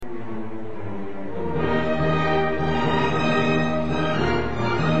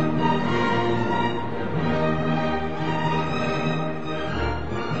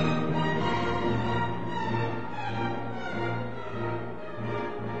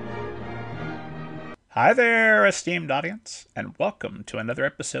Hi there, esteemed audience, and welcome to another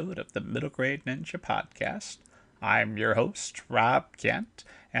episode of the Middle Grade Ninja Podcast. I'm your host, Rob Kent,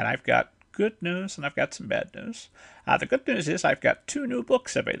 and I've got good news and I've got some bad news. The good news is I've got two new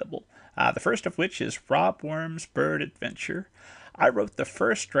books available. The first of which is Rob Worm's Bird Adventure. I wrote the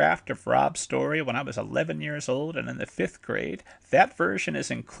first draft of Rob's story when I was 11 years old and in the fifth grade. That version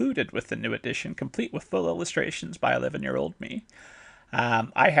is included with the new edition, complete with full illustrations by 11-year-old me.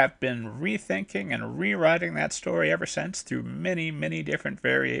 I have been rethinking and rewriting that story ever since through many, many different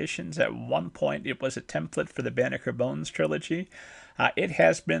variations. At one point, it was a template for the Banneker Bones trilogy. It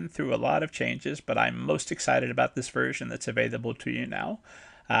has been through a lot of changes, but I'm most excited about this version that's available to you now.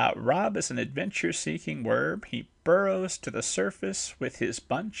 Rob is an adventure seeking worm. He burrows to the surface with his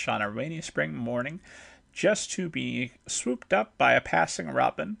bunch on a rainy spring morning just to be swooped up by a passing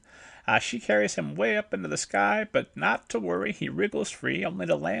robin. She carries him way up into the sky, but not to worry, he wriggles free only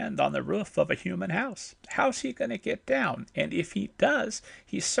to land on the roof of a human house. How's he going to get down? And if he does,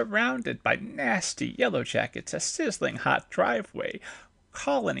 he's surrounded by nasty yellow jackets, a sizzling hot driveway,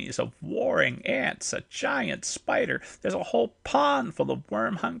 colonies of warring ants, a giant spider. There's a whole pond full of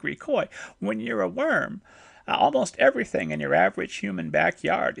worm-hungry koi. When you're a worm, almost everything in your average human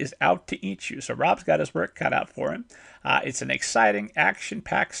backyard is out to eat you, so Rob's got his work cut out for him. It's an exciting,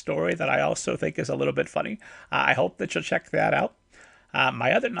 action-packed story that I also think is a little bit funny. I hope that you'll check that out.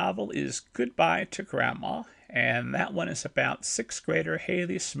 My other novel is Goodbye to Grandma, and that one is about sixth grader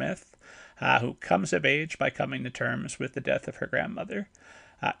Haley Smith, who comes of age by coming to terms with the death of her grandmother.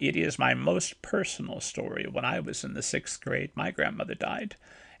 It is my most personal story. When I was in the sixth grade, my grandmother died,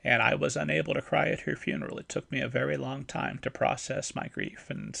 and I was unable to cry at her funeral. It took me a very long time to process my grief,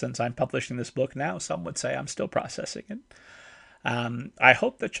 and since I'm publishing this book now, some would say I'm still processing it. I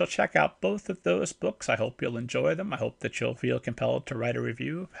hope that you'll check out both of those books. I hope you'll enjoy them. I hope that you'll feel compelled to write a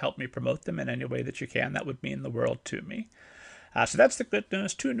review, help me promote them in any way that you can. That would mean the world to me. So that's the good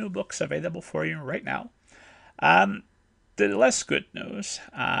news. Two new books available for you right now. The less good news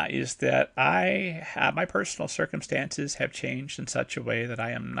is that my personal circumstances have changed in such a way that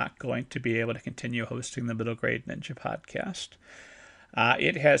I am not going to be able to continue hosting the Middle Grade Ninja podcast.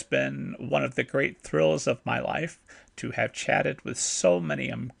 It has been one of the great thrills of my life to have chatted with so many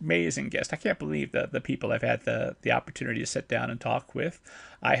amazing guests. I can't believe the people I've had the opportunity to sit down and talk with.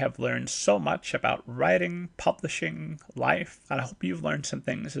 I have learned so much about writing, publishing, life, and I hope you've learned some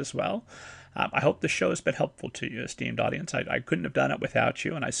things as well. I hope the show has been helpful to you, esteemed audience. I couldn't have done it without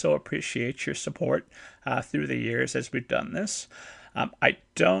you, and I so appreciate your support through the years as we've done this. I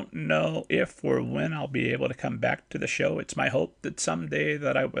don't know if or when I'll be able to come back to the show. It's my hope that someday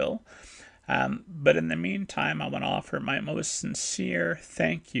that I will. But in the meantime, I want to offer my most sincere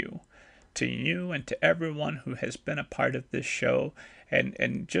thank you to you and to everyone who has been a part of this show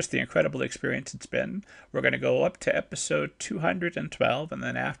and just the incredible experience it's been. We're going to go up to episode 212, and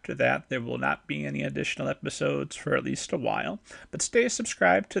then after that, there will not be any additional episodes for at least a while. But stay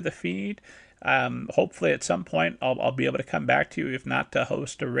subscribed to the feed. Hopefully at some point I'll be able to come back to you. If not to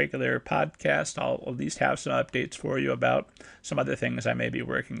host a regular podcast, I'll at least have some updates for you about some other things I may be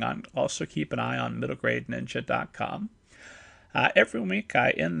working on. Also keep an eye on middlegradeninja.com. Every week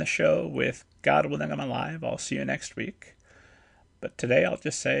I end the show with God willing I'm alive. I'll see you next week. But today I'll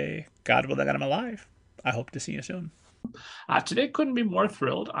just say, God willing I'm alive. I hope to see you soon. Today couldn't be more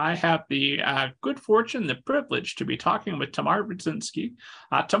thrilled. I have the good fortune, the privilege to be talking with Tamar Rydzinski.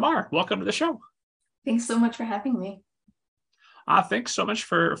 Tamar, welcome to the show. Thanks so much for having me. Thanks so much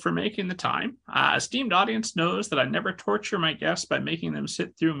for making the time. Esteemed audience knows that I never torture my guests by making them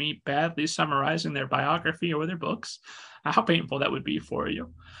sit through me badly summarizing their biography or their books. How painful that would be for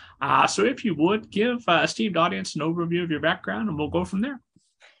you. So if you would, give esteemed audience an overview of your background and we'll go from there.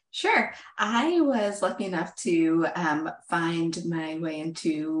 Sure. I was lucky enough to find my way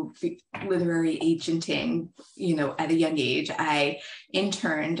into literary agenting, at a young age. I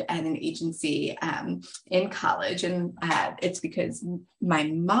interned at an agency in college, and it's because my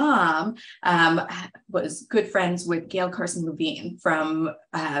mom was good friends with Gail Carson Levine from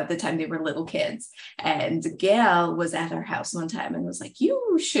the time they were little kids. And Gail was at our house one time and was like,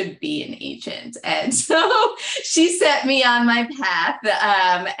 "You should be an agent." And so she set me on my path.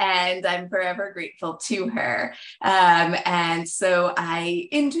 And I'm forever grateful to her. And so I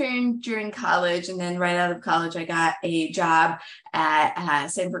interned during college, and then right out of college, I got a job at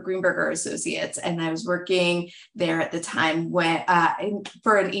Sanford Greenberger Associates, and I was working there at the time when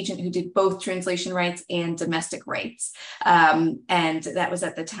for an agent who did both translation rights and domestic rights. And that was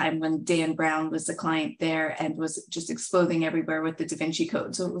at the time when Dan Brown was the client there and was just exploding everywhere with the Da Vinci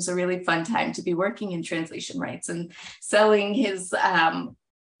Code. So it was a really fun time to be working in translation rights and selling his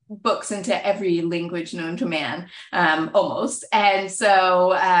books into every language known to man, almost. And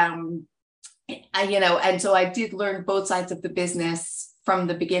so, and so I did learn both sides of the business from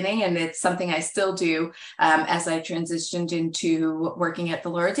the beginning, and it's something I still do as I transitioned into working at the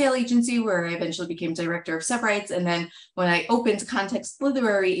Laura Dale Agency, where I eventually became director of sub-rights. And then when I opened Context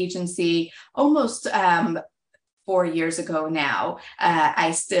Literary Agency almost 4 years ago now, I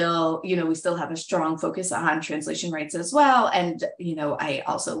still, we still have a strong focus on translation rights as well. And, I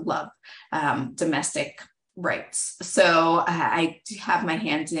also love domestic rights. So I have my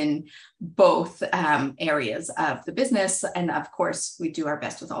hands in both areas of the business. And of course, we do our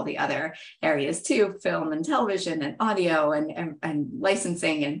best with all the other areas too, film and television and audio and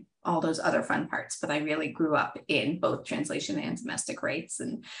licensing and all those other fun parts. But I really grew up in both translation and domestic rights.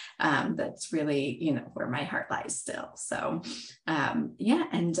 And that's really, where my heart lies still. So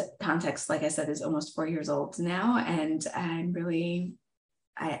and Context, like I said, is almost 4 years old now. And I'm really,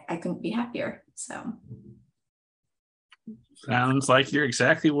 I couldn't be happier. So. Sounds like you're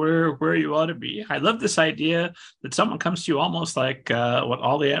exactly where you ought to be. I love this idea that someone comes to you almost like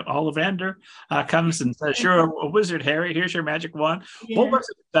Ollivander comes and says, "You're a wizard, Harry. Here's your magic wand." Yeah. What was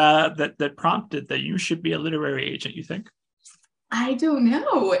it that prompted that you should be a literary agent, you think? I don't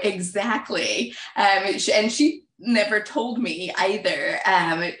know exactly. And she never told me either.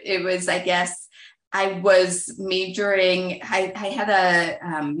 It was, I guess, I was majoring, I had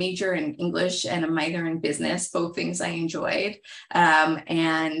a major in English and a minor in business, both things I enjoyed.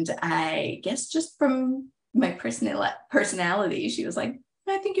 And I guess just from my personality, she was like,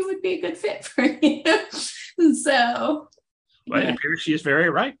 I think it would be a good fit for you. So. Well, it appears she is very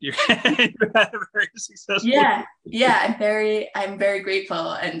right. You're very successful. Yeah. I'm very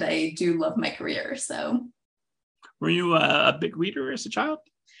grateful, and I do love my career. So. Were you a big reader as a child?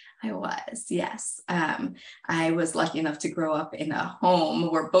 I was, yes. I was lucky enough to grow up in a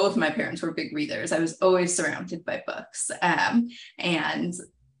home where both my parents were big readers. I was always surrounded by books. And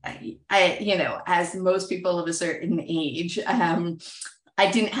I, as most people of a certain age,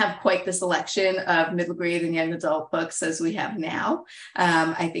 I didn't have quite the selection of middle grade and young adult books as we have now.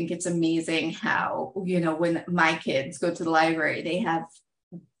 I think it's amazing how, when my kids go to the library, they have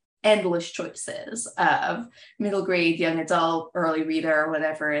endless choices of middle grade, young adult, early reader,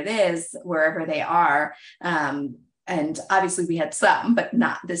 whatever it is, wherever they are. And obviously we had some, but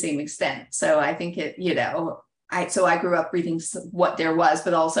not the same extent. So I think I grew up reading what there was,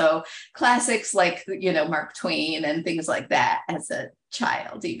 but also classics like, Mark Twain and things like that as a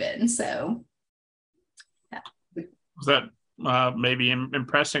child even. So, yeah. Was that maybe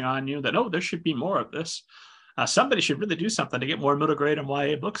impressing on you that, there should be more of this? Somebody should really do something to get more middle grade and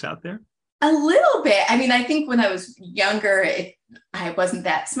YA books out there. A little bit. I mean, I think when I was younger, I wasn't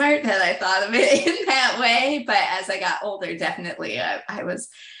that smart that I thought of it in that way. But as I got older, definitely I was,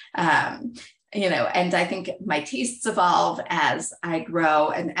 and I think my tastes evolve as I grow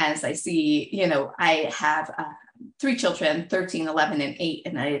and as I see, I have 3 children, 13, 11, and 8,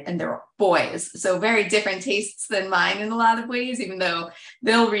 and they're boys. So very different tastes than mine in a lot of ways, even though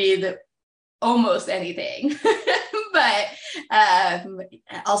they'll read almost anything. But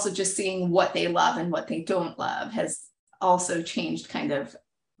also just seeing what they love and what they don't love has also changed kind of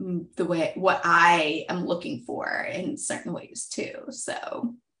the way what I am looking for in certain ways too.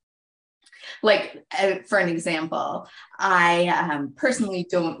 So like for an example, I personally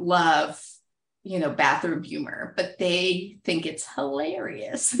don't love bathroom humor, but they think it's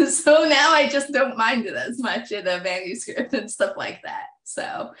hilarious. So now I just don't mind it as much in a manuscript and stuff like that.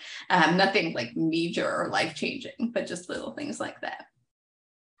 So nothing like major or life-changing, but just little things like that.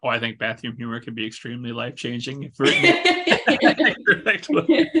 Oh, I think bathroom humor can be extremely life-changing.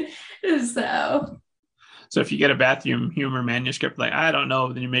 So if you get a bathroom humor manuscript, like, I don't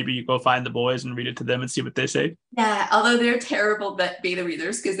know, then maybe you go find the boys and read it to them and see what they say. Yeah, although they're terrible beta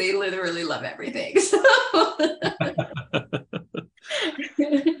readers because they literally love everything. So.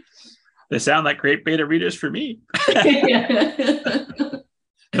 They sound like great beta readers for me.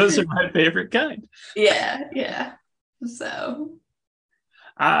 Those are my favorite kind. Yeah. So.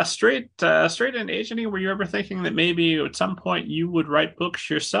 Straight into agenting, were you ever thinking that maybe at some point you would write books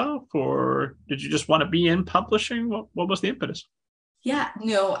yourself, or did you just want to be in publishing? What was the impetus? Yeah,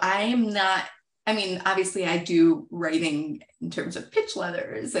 no, I am not. I mean, obviously I do writing in terms of pitch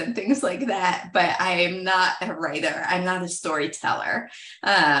letters and things like that, but I am not a writer. I'm not a storyteller.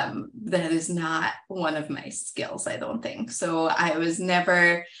 That is not one of my skills, I don't think. So I was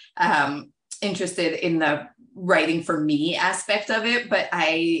never interested in the writing for me aspect of it, but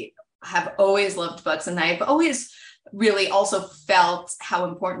I have always loved books, and I've always really also felt how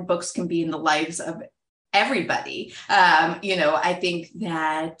important books can be in the lives of everybody. I think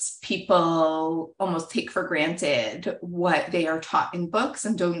that people almost take for granted what they are taught in books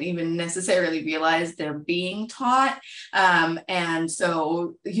and don't even necessarily realize they're being taught. And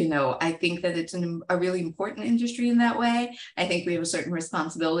so, I think that it's a really important industry in that way. I think we have a certain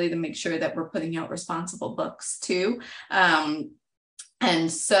responsibility to make sure that we're putting out responsible books too.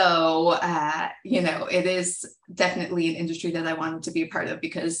 And so, it is definitely an industry that I wanted to be a part of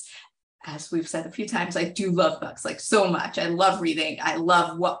because, as we've said a few times, I do love books like so much. I love reading. I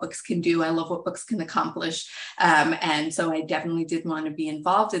love what books can do. I love what books can accomplish. And so I definitely did want to be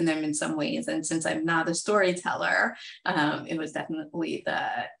involved in them in some ways. And since I'm not a storyteller, it was definitely the,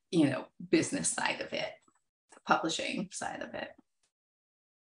 business side of it, the publishing side of it.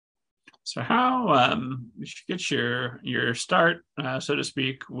 So how you should get your start, so to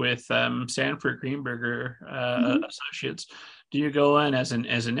speak, with Sanford Greenberger Associates? Do you go in as an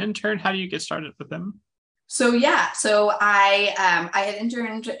intern? How do you get started with them? So I had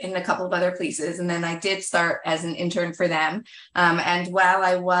interned in a couple of other places, and then I did start as an intern for them. And while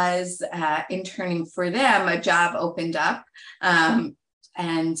I was interning for them, a job opened up.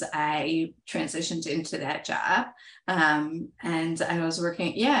 And I transitioned into that job. And I was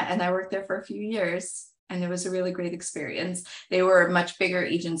working, and I worked there for a few years. And it was a really great experience. They were a much bigger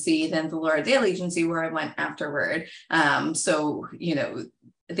agency than the Laura Dale agency where I went afterward. So,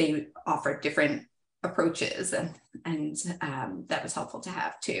 they offered different approaches and that was helpful to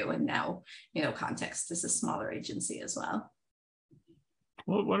have too. And now, Context is a smaller agency as well.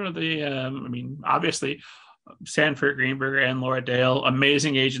 Well, what are the, obviously, Sanford Greenberger and Laura Dale,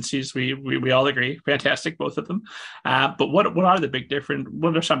 amazing agencies. We all agree, fantastic, both of them. But what are the big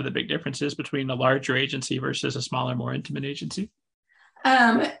what are some of the big differences between a larger agency versus a smaller, more intimate agency?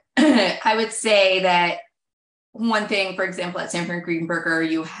 I would say that one thing, for example, at Sanford Greenberger,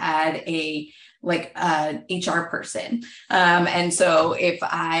 you had an HR person. And so if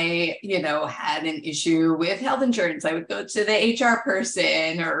I, had an issue with health insurance, I would go to the HR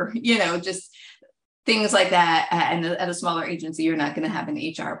person or, just things like that. And at a smaller agency, you're not going to have an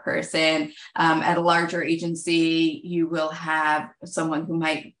HR person. At a larger agency, you will have someone who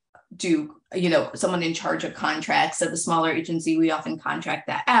might do, someone in charge of contracts. At the smaller agency, we often contract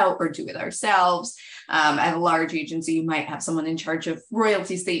that out or do it ourselves. At a large agency, you might have someone in charge of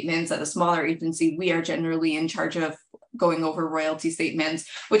royalty statements. At a smaller agency, we are generally in charge of going over royalty statements,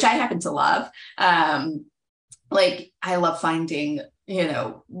 which I happen to love. I love finding,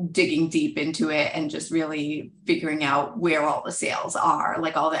 digging deep into it and just really figuring out where all the sales are,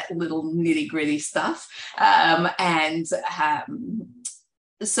 like all that little nitty gritty stuff.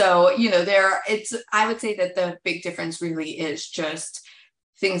 So, I would say that the big difference really is just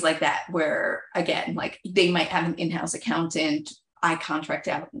things like that, where again, they might have an in-house accountant, I contract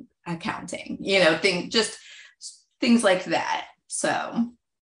out accounting, things like that. So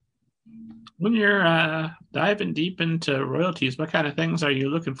when you're diving deep into royalties, what kind of things are you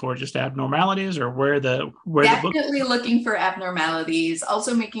looking for? Just abnormalities, or where definitely looking for abnormalities,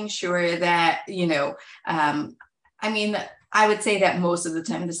 also making sure that, I would say that most of the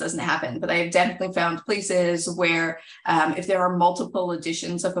time this doesn't happen, but I've definitely found places where if there are multiple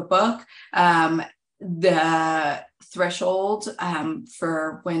editions of a book, the threshold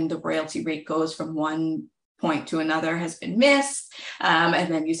for when the royalty rate goes from one point to another has been missed.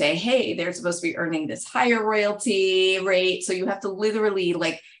 And then you say, hey, they're supposed to be earning this higher royalty rate. So you have to literally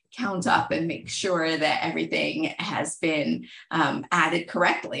count up and make sure that everything has been added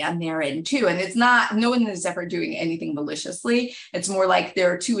correctly on their end too. And it's not, no one is ever doing anything maliciously. It's more like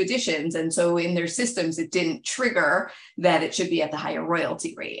there are two editions. And so in their systems, it didn't trigger that it should be at the higher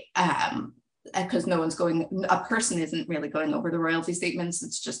royalty rate. Because a person isn't really going over the royalty statements.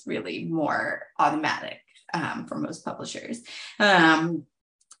 It's just really more automatic for most publishers.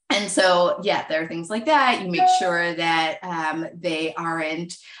 And so, there are things like that. You make sure that they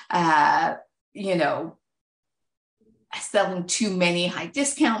aren't, selling too many high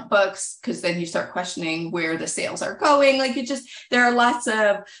discount books, because then you start questioning where the sales are going. There are lots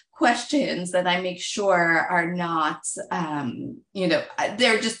of questions that I make sure are not,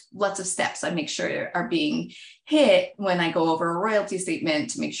 there are just lots of steps I make sure are being hit when I go over a royalty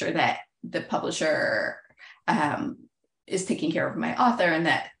statement to make sure that the publisher is taking care of my author and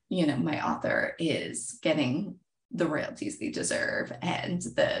that, my author is getting the royalties they deserve and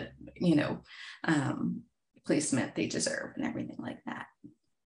the, placement they deserve and everything like that.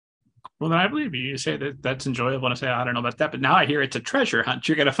 Well, then I believe you. You say that that's enjoyable, and I say I don't know about that, but now I hear it's a treasure hunt.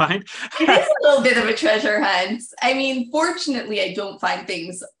 You're gonna find. It is a little bit of a treasure hunt. I mean, fortunately, I don't find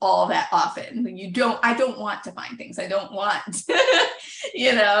things all that often. I don't want to find things. I don't want,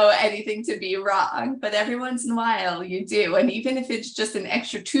 anything to be wrong. But every once in a while you do. And even if it's just an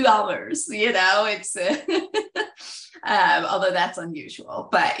extra $2, it's, although that's unusual,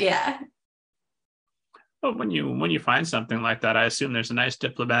 but yeah. Well, when you find something like that, I assume there's a nice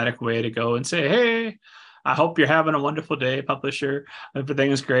diplomatic way to go and say, "Hey, I hope you're having a wonderful day, publisher. Everything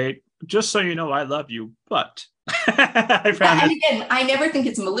is great. Just so you know, I love you." But I found and again, I never think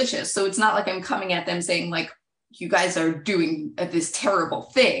it's malicious. So it's not like I'm coming at them saying like, you guys are doing this terrible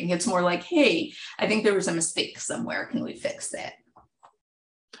thing. It's more like, hey, I think there was a mistake somewhere. Can we fix it?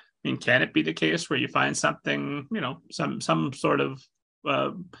 I mean, can it be the case where you find something, some sort of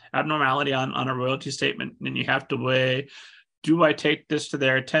abnormality on a royalty statement, and you have to weigh, do I take this to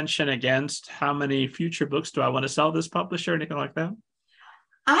their attention against how many future books do I want to sell this publisher, anything like that?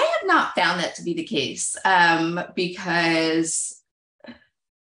 I have not found that to be the case, because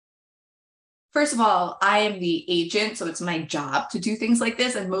first of all, I am the agent, so it's my job to do things like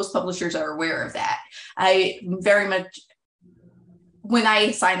this, and most publishers are aware of that. I very much, when I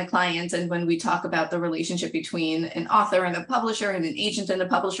sign a client and when we talk about the relationship between an author and a publisher and an agent and a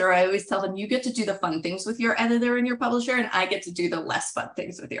publisher, I always tell them, you get to do the fun things with your editor and your publisher, and I get to do the less fun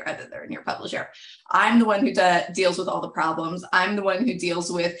things with your editor and your publisher. I'm the one who deals with all the problems. I'm the one who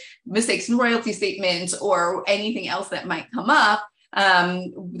deals with mistakes in royalty statements or anything else that might come up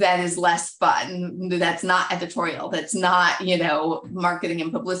that is less fun, that's not editorial, that's not, marketing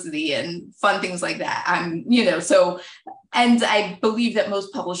and publicity and fun things like that. And I believe that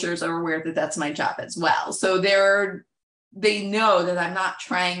most publishers are aware that that's my job as well. So they know that I'm not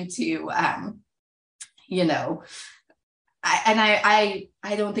trying to, I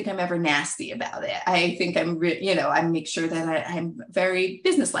don't think I'm ever nasty about it. I think I make sure that I'm very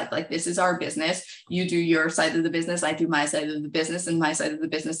businesslike. Like, this is our business. You do your side of the business. I do my side of the business. And my side of the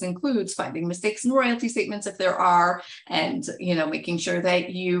business includes finding mistakes in royalty statements if there are, and, making sure that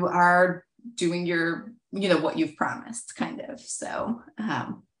you are doing your, what you've promised, kind of. So I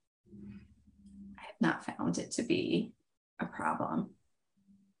have not found it to be a problem.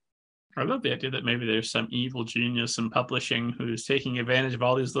 I love the idea that maybe there's some evil genius in publishing who's taking advantage of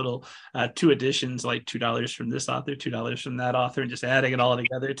all these little two editions, like $2 from this author, $2 from that author, and just adding it all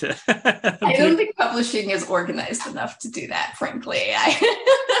together to. I don't think publishing is organized enough to do that, frankly.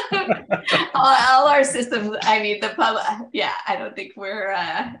 All our systems, I mean, I don't think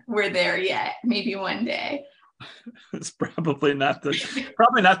we're there yet. Maybe one day. It's probably not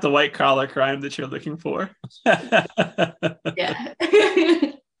the white collar crime that you're looking for. Yeah.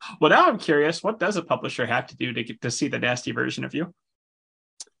 Well, now I'm curious, what does a publisher have to do to get to see the nasty version of you?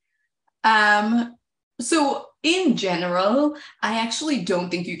 So in general, I actually don't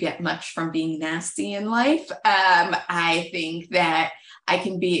think you get much from being nasty in life. I think that I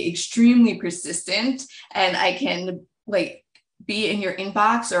can be extremely persistent, and I can be in your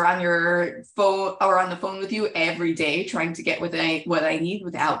inbox or on your phone or on the phone with you every day, trying to get what I need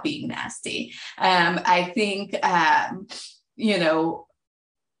without being nasty. I think,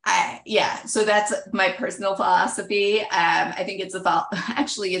 so that's my personal philosophy. I think it's a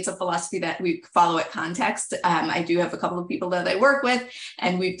philosophy that we follow at Context. I do have a couple of people that I work with,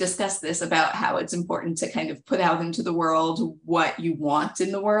 and we've discussed this about how it's important to kind of put out into the world what you want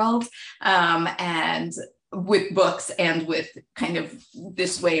in the world. And with books and with kind of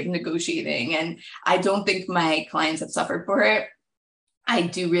this way of negotiating. And I don't think my clients have suffered for it. I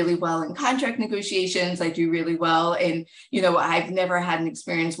do really well in contract negotiations. I do really well in, I've never had an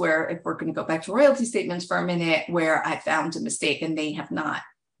experience where, if we're going to go back to royalty statements for a minute, where I found a mistake and they have not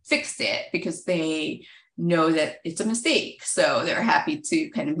fixed it because they know that it's a mistake. So they're happy to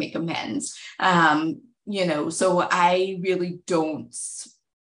kind of make amends. So I really don't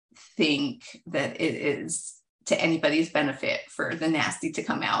think that it is to anybody's benefit for the nasty to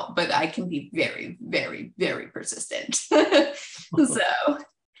come out, but I can be very, very, very persistent. So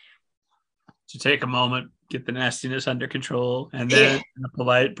take a moment, get the nastiness under control, and then in a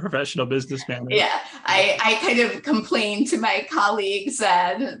polite professional business manner. Yeah, I kind of complain to my colleagues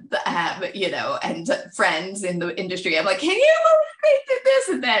and friends in the industry. I'm like, can you believe they did this?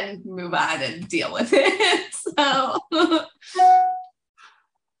 And then move on and deal with it.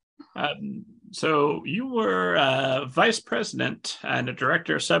 So you were vice president and a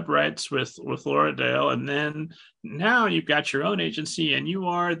director of subrights with Lauderdale, and then now you've got your own agency and you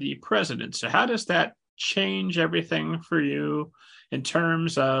are the president. So how does that change everything for you in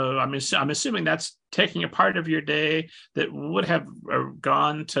terms of, I'm assuming that's taking a part of your day that would have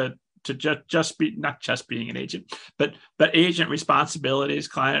gone to to just be not just being an agent, but agent responsibilities,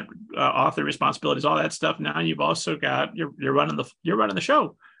 client author responsibilities, all that stuff. Now you've also got you're running the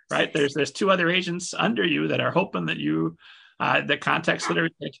show, right? There's two other agents under you that are hoping that you the context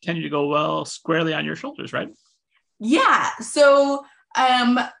literary continue to go well squarely on your shoulders, right? Yeah. So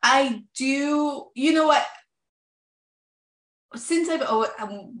I do. You know what? Since I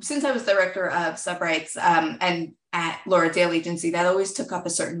was director of sub-rights and at Laura Dale Agency, that always took up a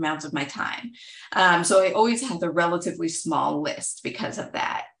certain amount of my time. So I always had a relatively small list because of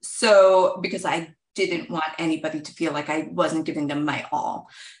that. So because I didn't want anybody to feel like I wasn't giving them my all.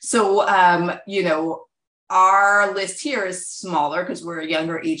 So, our list here is smaller because we're a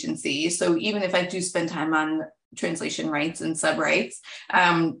younger agency. So even if I do spend time on translation rights and sub-rights,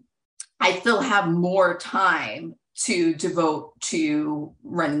 I still have more time to devote to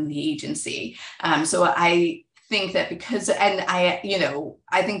running the agency. So I think that because of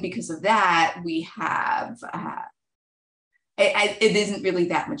that, we have, it isn't really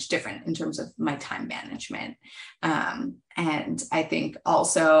that much different in terms of my time management. And I think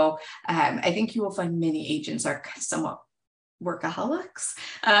also, I think you will find many agents are somewhat workaholics.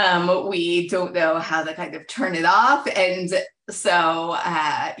 We don't know how to kind of turn it off. And so,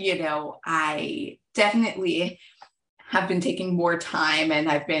 I definitely have been taking more time,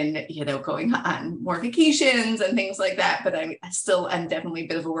 and I've been, going on more vacations and things like that. But I'm definitely a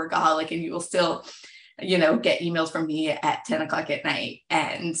bit of a workaholic, and you will still, get emails from me at 10 o'clock at night,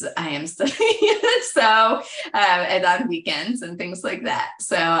 and I am still, and on weekends and things like that.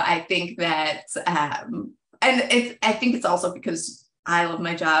 So I think that, I think it's also because I love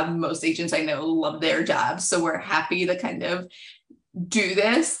my job. Most agents I know love their jobs. So we're happy to kind of do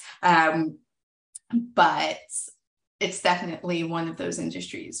this. But it's definitely one of those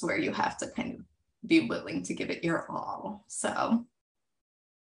industries where you have to kind of be willing to give it your all. So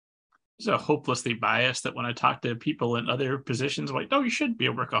hopelessly biased that when I talk to people in other positions, I'm like, no, you should be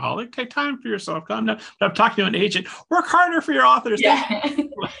a workaholic. Take time for yourself. I'm talking to an agent. Work harder for your authors. Yeah.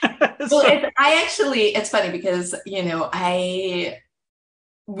 Well, it's funny because, I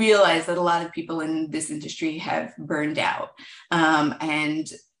realize that a lot of people in this industry have burned out. And,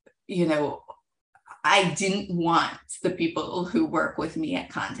 I didn't want the people who work with me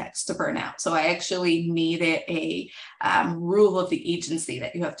at Context to burn out. So I actually made it a rule of the agency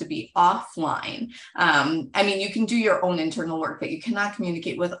that you have to be offline. You can do your own internal work, but you cannot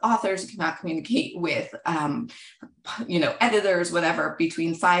communicate with authors, you cannot communicate with, editors, whatever,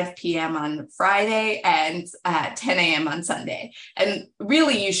 between 5 p.m. on Friday and 10 a.m. on Sunday. And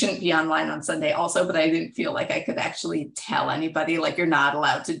really, you shouldn't be online on Sunday also, but I didn't feel like I could actually tell anybody, like, you're not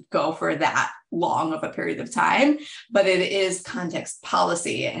allowed to go for that long of a period of time, but it is context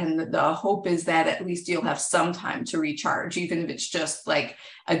policy. And the hope is that at least you'll have some time to recharge, even if it's just like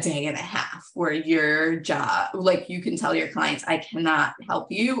a day and a half where your job, like, you can tell your clients, I cannot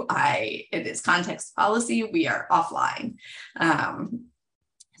help you. It is context policy. We are offline.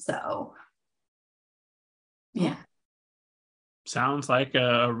 So yeah. Sounds like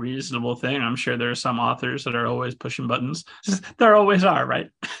a reasonable thing. I'm sure there are some authors that are always pushing buttons. There always are, right?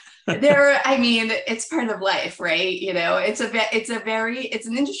 It's part of life, right? It's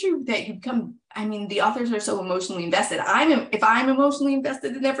an industry that you become, the authors are so emotionally invested. If I'm emotionally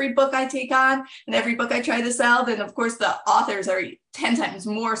invested in every book I take on and every book I try to sell, then of course the authors are 10 times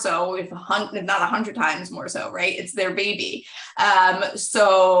more so, if not 100 times more so, right? It's their baby.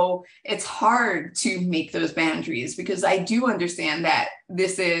 So it's hard to make those boundaries, because I do understand that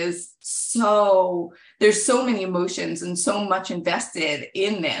there's so many emotions and so much invested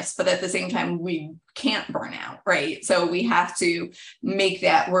in this, but at the same time, we can't burn out, right? So we have to make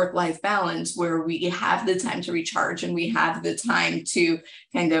that work-life balance where we have the time to recharge and we have the time to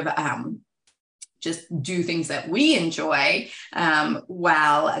kind of just do things that we enjoy,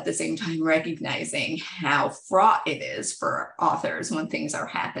 while at the same time recognizing how fraught it is for authors when things are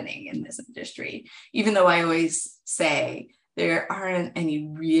happening in this industry. Even though I always say there aren't any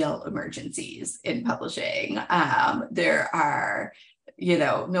real emergencies in publishing. There are,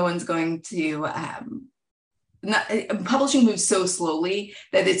 no one's going to, publishing moves so slowly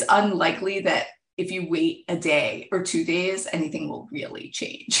that it's unlikely that if you wait a day or 2 days, anything will really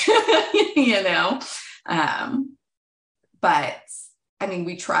change, But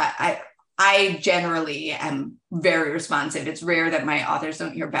we try. I generally am very responsive. It's rare that my authors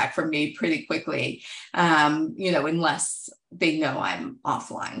don't hear back from me pretty quickly, unless they know I'm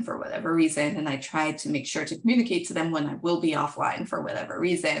offline for whatever reason. And I try to make sure to communicate to them when I will be offline for whatever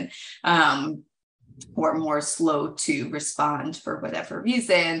reason, or more slow to respond for whatever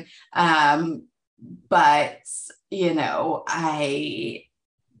reason. But,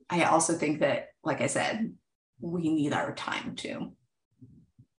 I also think that, like I said, we need our time too.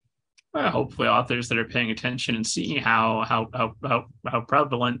 Hopefully, authors that are paying attention and seeing how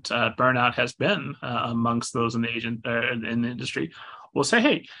prevalent burnout has been amongst those in the in the industry will say,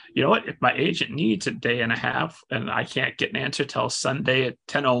 "Hey, you know what? If my agent needs a day and a half and I can't get an answer till Sunday at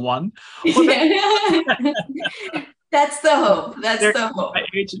 10:01, well, That's the hope. That's the hope. My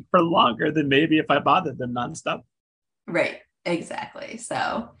agent for longer than maybe if I bothered them nonstop." Right. Exactly.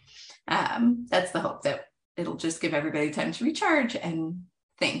 So that's the hope, that it'll just give everybody time to recharge and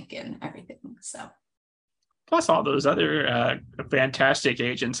think and everything. So plus all those other fantastic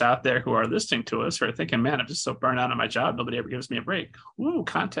agents out there who are listening to us are thinking, man, I'm just so burnt out on my job, nobody ever gives me a break. Ooh,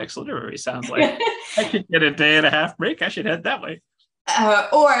 context literary sounds like I could get a day and a half break. I should head that way.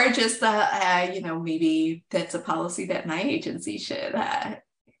 Or just maybe that's a policy that my agency should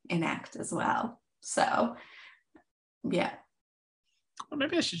enact as well. So yeah. Well,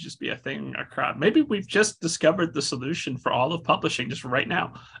 maybe I should just be a thing across. Maybe we've just discovered the solution for all of publishing just right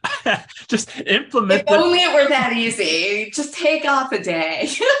now. Just implement. If only it were that easy. Just take off a day.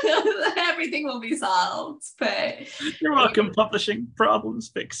 Everything will be solved. But you're welcome. Publishing problems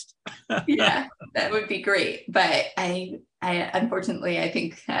fixed. Yeah, that would be great. But I unfortunately, I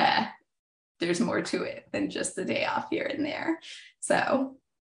think there's more to it than just the day off here and there. So.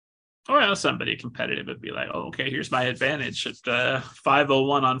 Or somebody competitive would be like, oh, okay, here's my advantage. At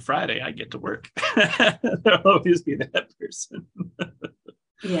 5:01 on Friday, I get to work. There'll always be that person.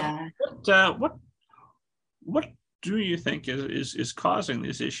 Yeah. What do you think is causing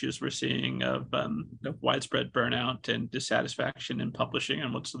these issues we're seeing of widespread burnout and dissatisfaction in publishing,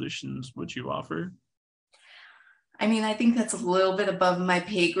 and what solutions would you offer? I mean, I think that's a little bit above my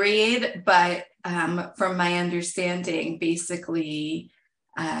pay grade, but from my understanding, basically,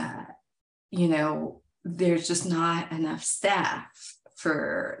 there's just not enough staff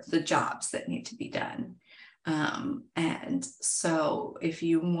for the jobs that need to be done. And so if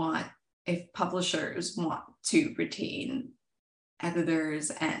publishers want to retain editors,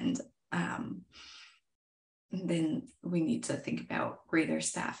 and then we need to think about greater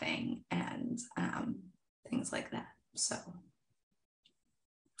staffing and things like that. So.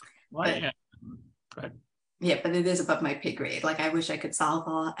 Well, yeah. Go ahead. Yeah, but it is above my pay grade. Like, I wish I could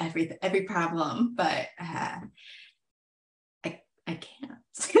solve every problem, but I can't.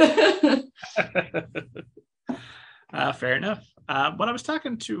 Fair enough. When I was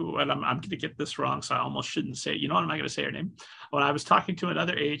talking to, and I'm going to get this wrong, so I almost shouldn't say, you know what, I'm not going to say her name. When I was talking to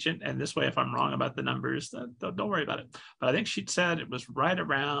another agent, and this way, if I'm wrong about the numbers, don't worry about it. But I think she'd said it was right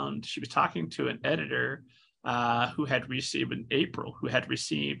around, she was talking to an editor who had received in April, who had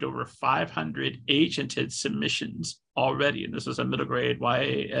received over 500 agented submissions already. And this is a middle grade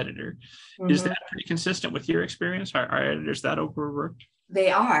YA editor. Mm-hmm. Is that pretty consistent with your experience? Are editors that overworked?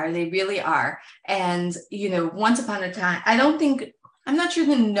 They really are. And, once upon a time, I'm not sure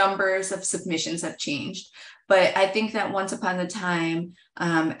the numbers of submissions have changed, but I think that once upon a time,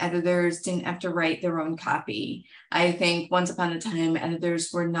 editors didn't have to write their own copy. I think once upon a time,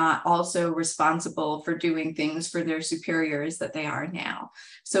 editors were not also responsible for doing things for their superiors that they are now.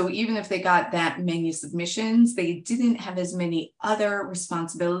 So even if they got that many submissions, they didn't have as many other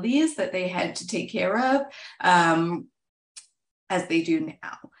responsibilities that they had to take care of as they do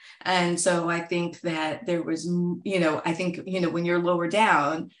now. And so I think that there was, when you're lower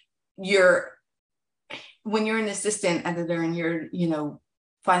down, when you're an assistant editor and you're,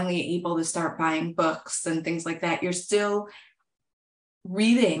 finally able to start buying books and things like that, you're still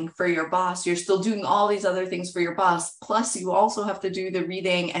reading for your boss. You're still doing all these other things for your boss. Plus, you also have to do the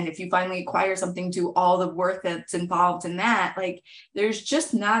reading. And if you finally acquire something, do all the work that's involved in that. Like, there's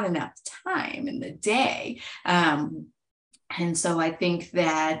just not enough time in the day. And so I think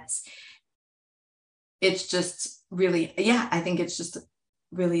that it's just really, I think it's just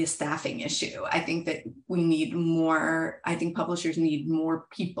really a staffing issue. I think that we need more, I think publishers need more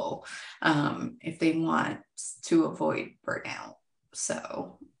people if they want to avoid burnout.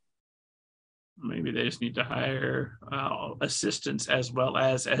 So maybe they just need to hire assistants as well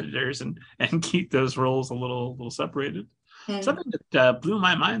as editors and keep those roles a little separated. Mm-hmm. Something that blew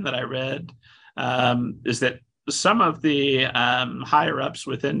my mind that I read is that some of the higher ups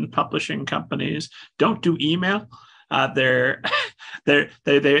within publishing companies don't do email. They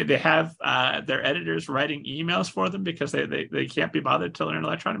have their editors writing emails for them because they can't be bothered to learn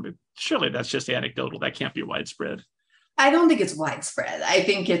electronic. Surely that's just anecdotal. That can't be widespread. I don't think it's widespread. I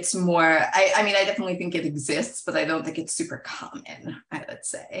think it's more, I mean, I definitely think it exists, but I don't think it's super common, I would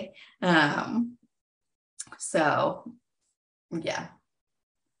say. So, yeah.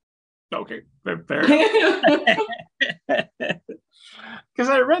 Okay, fair enough. Because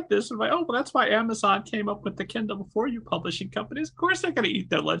I read this and I'm like, oh, well, that's why Amazon came up with the Kindle for you publishing companies. Of course, they're going to eat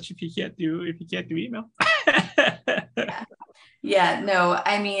their lunch if you can't do email. Yeah, no,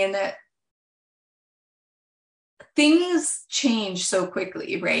 I mean, things change so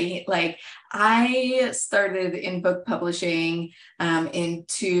quickly, right? Like I started in book publishing a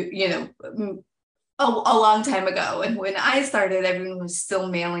long time ago. And when I started, everyone was still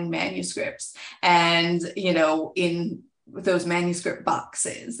mailing manuscripts and, in those manuscript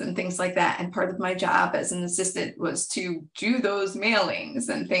boxes and things like that. And part of my job as an assistant was to do those mailings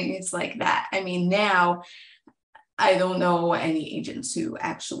and things like that. I mean, now I don't know any agents who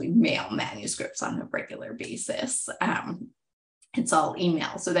actually mail manuscripts on a regular basis. It's all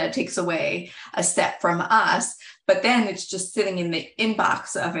email. So that takes away a step from us, but then it's just sitting in the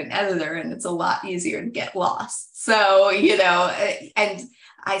inbox of an editor and it's a lot easier to get lost. So, and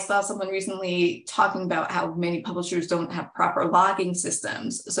I saw someone recently talking about how many publishers don't have proper logging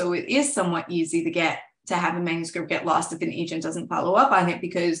systems. So it is somewhat easy to have a manuscript get lost if an agent doesn't follow up on it,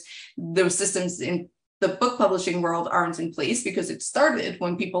 because those systems in the book publishing world aren't in place, because it started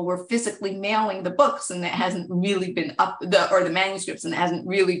when people were physically mailing the books and it hasn't really been the manuscripts, and it hasn't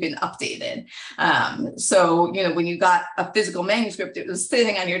really been updated. So, when you got a physical manuscript, it was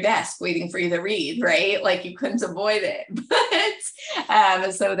sitting on your desk waiting for you to read, right? Like you couldn't avoid it.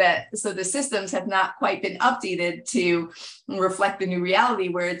 But so the systems have not quite been updated to reflect the new reality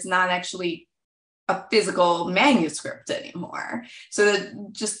where it's not actually a physical manuscript anymore. So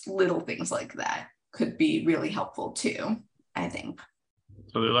just little things like that could be really helpful too, I think.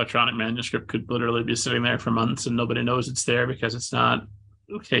 So the electronic manuscript could literally be sitting there for months and nobody knows it's there because it's not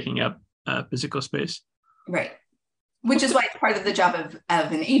taking up physical space. Right. Which is why it's part of the job of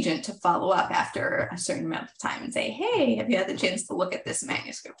an agent to follow up after a certain amount of time and say, hey, have you had the chance to look at this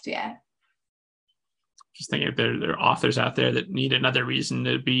manuscript yet? Just thinking if there are authors out there that need another reason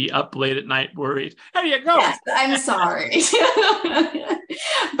to be up late at night worried. There you go. Yes, I'm sorry.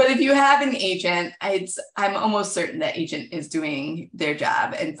 But if you have an agent, I'm almost certain that agent is doing their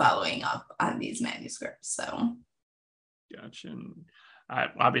job and following up on these manuscripts. So, gotcha. And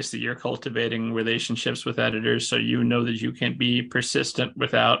obviously, you're cultivating relationships with editors, so you know that you can be persistent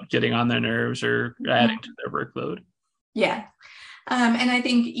without getting on their nerves or adding to their workload. Yeah. And I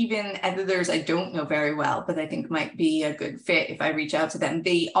think even editors I don't know very well, but I think might be a good fit if I reach out to them.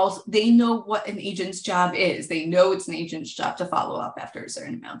 They know what an agent's job is. They know it's an agent's job to follow up after a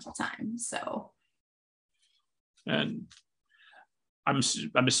certain amount of time. So, and I'm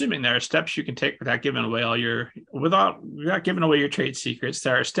assuming there are steps you can take without giving away without giving away your trade secrets.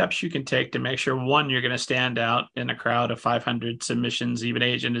 There are steps you can take to make sure, one, you're going to stand out in a crowd of 500 submissions, even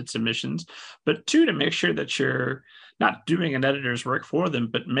agented submissions, but two, to make sure that you're not doing an editor's work for them,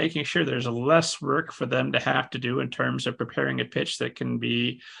 but making sure there's less work for them to have to do in terms of preparing a pitch that can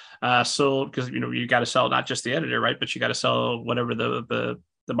be sold. Because you got to sell not just the editor, right? But you got to sell whatever the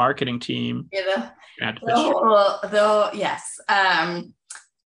marketing team. Yeah. Yes.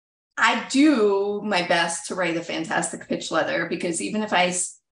 I do my best to write a fantastic pitch letter, because even if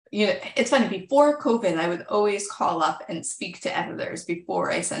it's funny, before COVID, I would always call up and speak to editors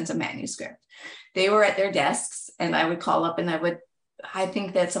before I sent a manuscript. They were at their desks and I would call up and I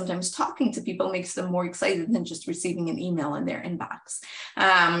think that sometimes talking to people makes them more excited than just receiving an email in their inbox.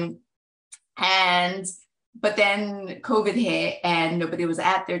 But then COVID hit and nobody was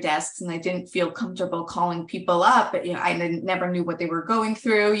at their desks and I didn't feel comfortable calling people up. But, I never knew what they were going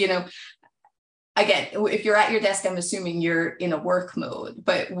through, Again, if you're at your desk, I'm assuming you're in a work mode,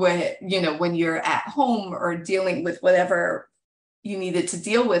 but when you're at home or dealing with whatever you needed to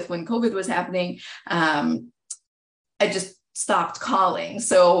deal with when COVID was happening, I just stopped calling.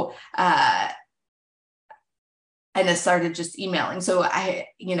 So, and I started just emailing. So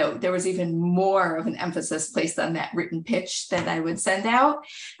there was even more of an emphasis placed on that written pitch that I would send out.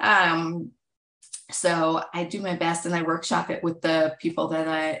 So I do my best and I workshop it with the people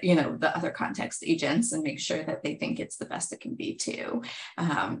that the other context agents, and make sure that they think it's the best it can be too.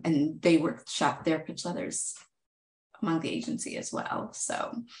 And they workshop their pitch letters among the agency as well.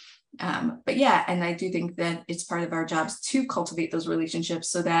 So, but yeah, and I do think that it's part of our jobs to cultivate those relationships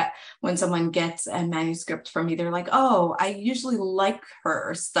so that when someone gets a manuscript from me, they're like, oh, I usually like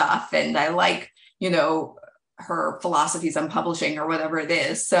her stuff and I like, her philosophies on publishing or whatever it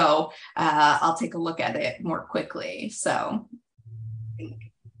is. So I'll take a look at it more quickly. So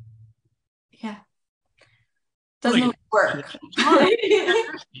yeah. Doesn't work.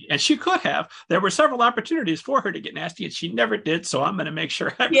 And she could have. There were several opportunities for her to get nasty and she never did. So I'm going to make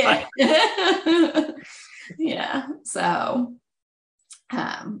sure. Yeah. Yeah. So,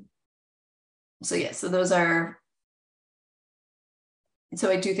 So yeah, so those are, so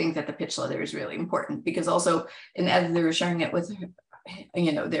I do think that the pitch letter is really important, because also an editor is sharing it with,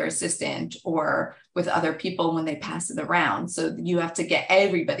 you know, their assistant or with other people when they pass it around. So you have to get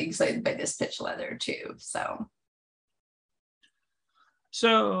everybody excited by this pitch letter too. So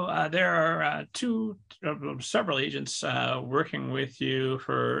there are several agents working with you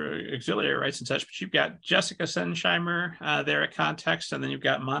for auxiliary rights and such, but you've got Jessica Sensheimer there at Context, and then you've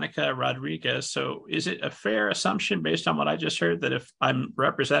got Monica Rodriguez. So is it a fair assumption based on what I just heard that if I'm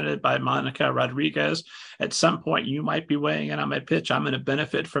represented by Monica Rodriguez, at some point you might be weighing in on my pitch? I'm going to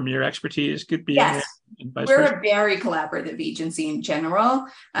benefit from your expertise. Could be. Yes, we're a very collaborative agency in general.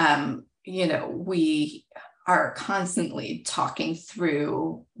 You know, we are constantly talking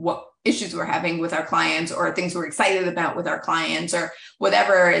through what issues we're having with our clients, or things we're excited about with our clients, or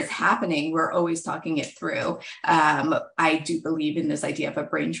whatever is happening, we're always talking it through. I do believe in this idea of a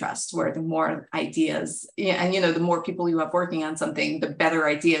brain trust, where the more ideas, and you know, the more people you have working on something, the better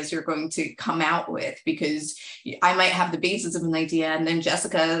ideas you're going to come out with, because I might have the basis of an idea, and then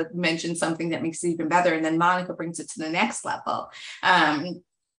Jessica mentions something that makes it even better, and then Monica brings it to the next level.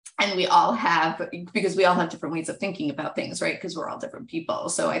 And we all have, because we all have different ways of thinking about things, right? Because we're all different people.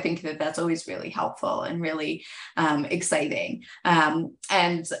 So I think that that's always really helpful and really exciting.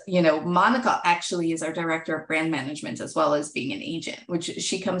 And, you know, Monica actually is our director of brand management, as well as being an agent, which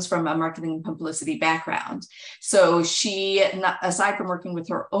she comes from a marketing and publicity background. So she, aside from working with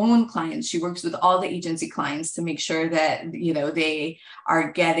her own clients, she works with all the agency clients to make sure that, you know, they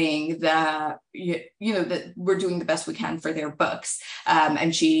are getting the, you know, that we're doing the best we can for their books.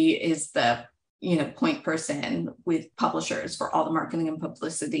 And she is the, you know, point person with publishers for all the marketing and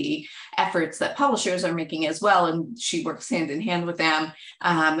publicity efforts that publishers are making as well. And she works hand in hand with them.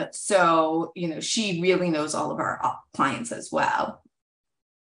 So, you know, she really knows all of our clients as well.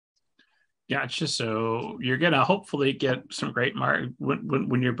 Gotcha. So you're going to hopefully get some great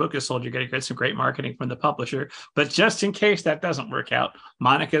when your book is sold, you're going to get some great marketing from the publisher. But just in case that doesn't work out,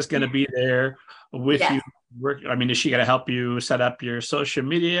 Monica's going to be there with you. I mean, is she going to help you set up your social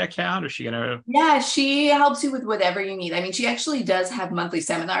media account, or is she going to? Yeah, she helps you with whatever you need. I mean, she actually does have monthly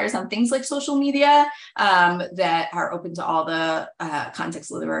seminars on things like social media that are open to all the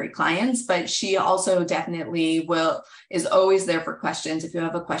Context Literary clients, but she also definitely is always there for questions. If you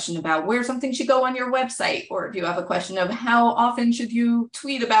have a question about where something should go on your website, or if you have a question of how often should you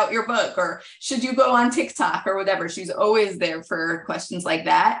tweet about your book, or should you go on TikTok or whatever, she's always there for questions like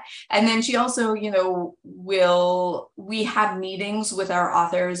that. And then she also, you know, we have meetings with our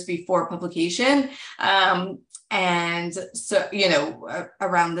authors before publication. And so, you know,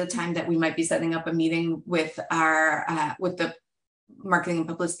 around the time that we might be setting up a meeting with our, with the marketing and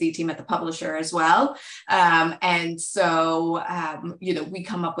publicity team at the publisher as well. And so, you know, we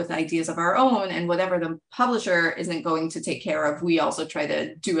come up with ideas of our own, and whatever the publisher isn't going to take care of, we also try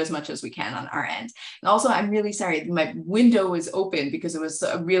to do as much as we can on our end. And also, I'm really sorry, my window was open because it was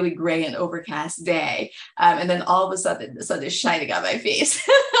a really gray and overcast day. And then all of a sudden the sun is shining on my face.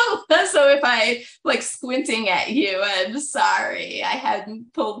 So if I like squinting at you, I'm sorry. I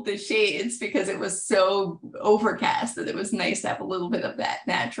hadn't pulled the shades because it was so overcast that it was nice to have a little bit of that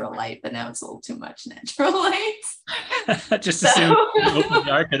natural light, but now it's a little too much natural light. Just assume open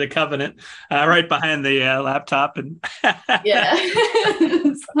the Ark of the Covenant right behind the laptop. And yeah.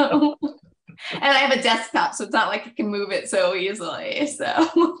 So, and I have a desktop, so it's not like I can move it so easily.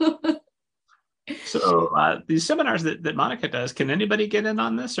 So these seminars that Monica does, can anybody get in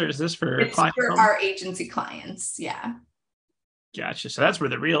on this, or is this for clients? For our agency clients, yeah. Gotcha. So that's where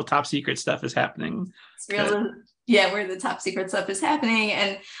the real top secret stuff is happening. It's real, yeah, where the top secret stuff is happening.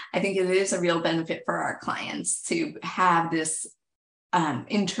 And I think it is a real benefit for our clients to have this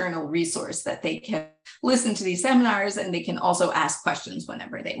internal resource that they can listen to these seminars, and they can also ask questions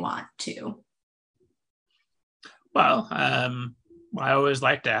whenever they want to. Well, I always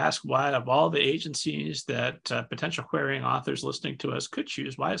like to ask, why of all the agencies that potential querying authors listening to us could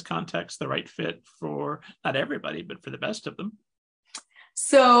choose, why is Context the right fit for not everybody, but for the best of them?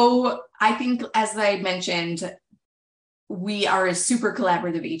 So I think, as I mentioned, we are a super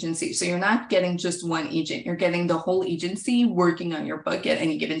collaborative agency. So you're not getting just one agent, you're getting the whole agency working on your book at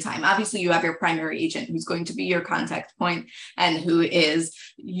any given time. Obviously, you have your primary agent who's going to be your contact point and who is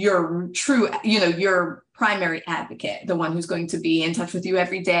your true, you know, your primary advocate, the one who's going to be in touch with you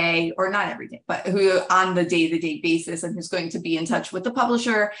every day, or not every day, but who on the day-to-day basis, and who's going to be in touch with the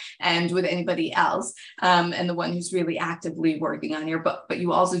publisher and with anybody else, and the one who's really actively working on your book. But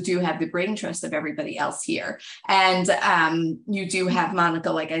you also do have the brain trust of everybody else here. And you do have Monica,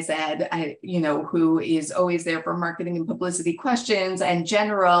 like I said, who is always there for marketing and publicity questions and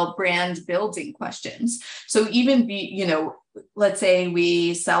general brand building questions. So even let's say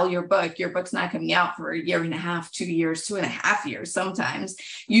we sell your book's not coming out for a year and a half, 2 years, 2.5 years. Sometimes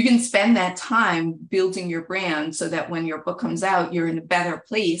you can spend that time building your brand so that when your book comes out, you're in a better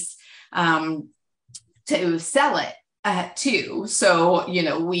place to sell it too. So,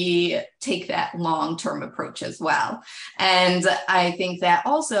 we take that long-term approach as well. And I think that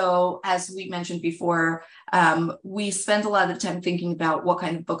also, as we mentioned before, we spend a lot of time thinking about what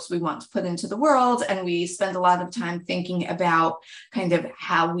kind of books we want to put into the world. And we spend a lot of time thinking about kind of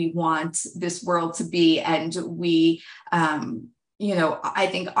how we want this world to be. And we, I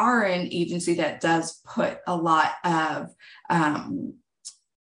think are an agency that does put a lot of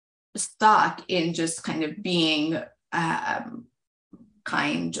stock in just kind of being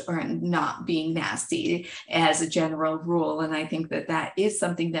kind or not being nasty as a general rule. And I think that is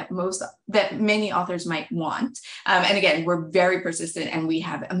something that many authors might want. And again, we're very persistent, and we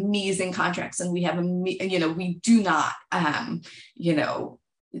have amazing contracts, and we have, we do not,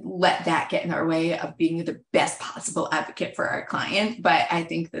 let that get in our way of being the best possible advocate for our client. But I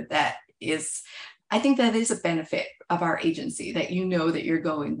think that is a benefit of our agency, that that you're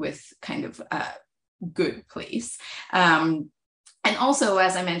going with kind of a good place. And also,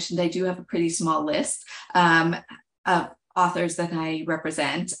 as I mentioned, I do have a pretty small list of authors that I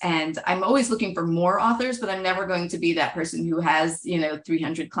represent, and I'm always looking for more authors, but I'm never going to be that person who has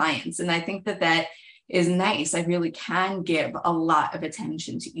 300 clients. And I think that is nice. I really can give a lot of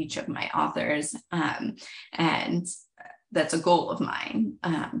attention to each of my authors, and that's a goal of mine,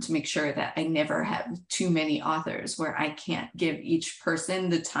 to make sure that I never have too many authors where I can't give each person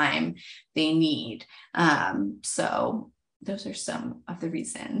the time they need. So those are some of the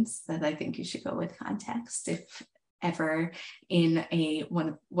reasons that I think you should go with context if ever in one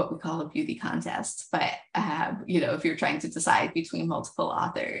of what we call a beauty contest. But if you're trying to decide between multiple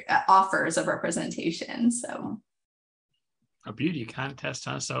offers of representation. So a beauty contest,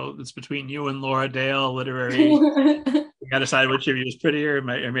 huh? So it's between you and Laura Dale, literary. You got to decide which of you is prettier. Am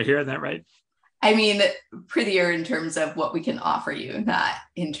I hearing that right? I mean, prettier in terms of what we can offer you, not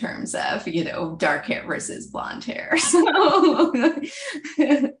in terms of, dark hair versus blonde hair. So.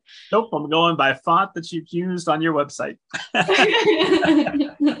 Nope, I'm going by font that you've used on your website.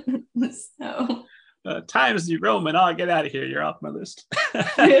 So. Times New Roman, I'll get out of here. You're off my list.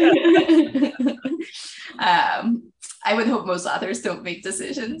 I would hope most authors don't make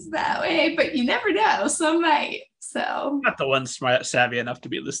decisions that way, but you never know. Some might. So. Not the one smart, savvy enough to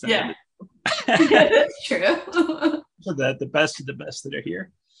be listening. Yeah. That's true. So the best of the best that are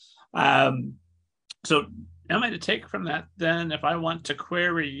here. So am I to take from that then, if I want to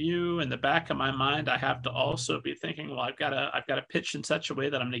query you, in the back of my mind, I have to also be thinking, well, I've got to pitch in such a way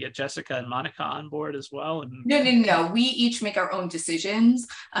that I'm going to get Jessica and Monica on board as well. And No. We each make our own decisions.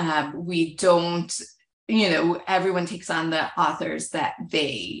 We don't, everyone takes on the authors that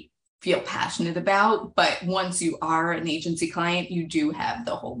they feel passionate about, but once you are an agency client, you do have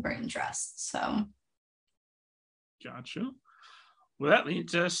the whole brain trust. So gotcha. Well, that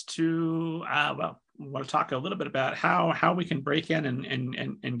leads us to we want to talk a little bit about how we can break in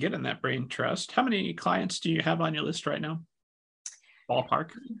and get in that brain trust. How many clients do you have on your list right now?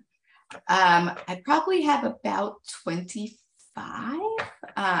 Ballpark. I probably have about 25.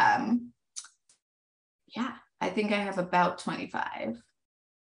 Yeah, I think I have about 25.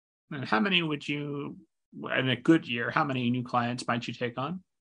 And how many would you, in a good year, how many new clients might you take on?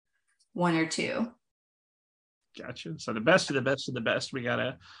 1 or 2. Gotcha. So the best of the best of the best. We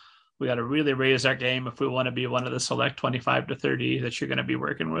gotta really raise our game if we want to be one of the select 25 to 30 that you're going to be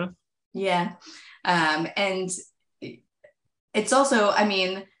working with. Yeah. And it's also,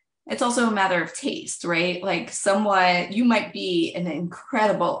 it's also a matter of taste, right? Like you might be an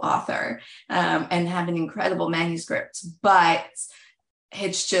incredible author and have an incredible manuscript, but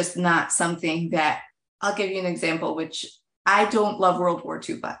it's just not something that, I'll give you an example, which I don't love World War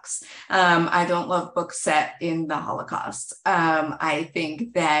II books. I don't love books set in the Holocaust. I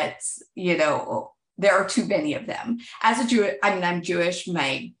think that, there are too many of them. As a Jew, I'm Jewish.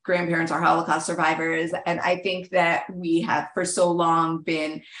 My grandparents are Holocaust survivors. And I think that we have for so long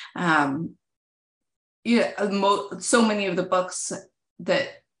been, so many of the books that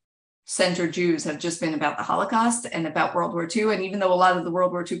centered Jews have just been about the Holocaust and about World War II. And even though a lot of the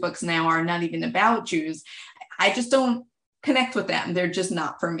World War II books now are not even about Jews, I just don't connect with them. They're just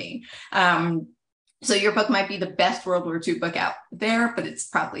not for me. So your book might be the best World War II book out there, but it's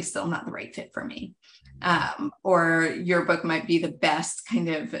probably still not the right fit for me. Or your book might be the best kind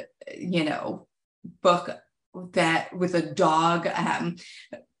of, book that with a dog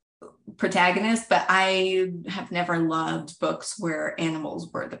protagonist, but I have never loved books where animals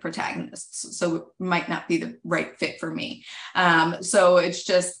were the protagonists, so it might not be the right fit for me. So it's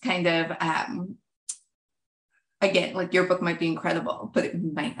just kind of again, like your book might be incredible, but it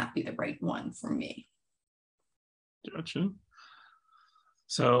might not be the right one for me. Gotcha.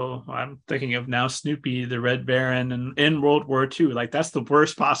 So I'm thinking of now Snoopy the Red Baron and in World War II. Like that's the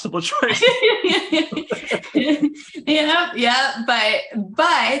worst possible choice. yeah, but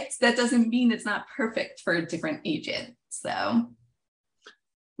that doesn't mean it's not perfect for a different agent. So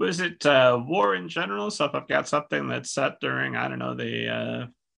was it war in general? So if I've got something that's set during, I don't know, the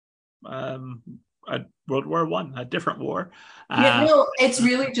World War I, a different war. No, it's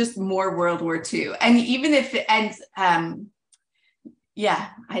really just more World War II. And even if it ends, I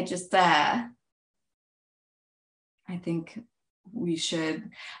just I think we should,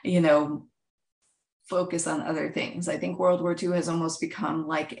 focus on other things. I think World War II has almost become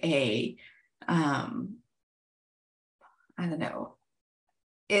like a, I don't know,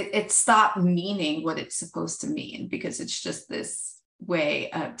 it stopped meaning what it's supposed to mean, because it's just this way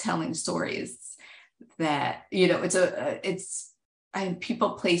of telling stories that, and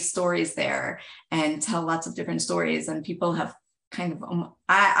people place stories there and tell lots of different stories, and people have kind of,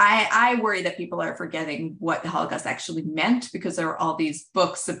 I worry that people are forgetting what the Holocaust actually meant, because there are all these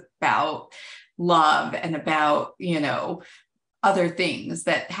books about love and about, other things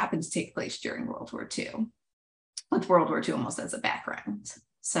that happened to take place during World War II, with World War II almost as a background.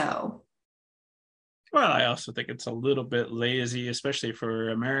 So. Well, I also think it's a little bit lazy, especially for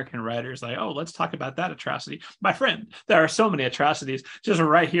American writers. Like, oh, let's talk about that atrocity. My friend, there are so many atrocities just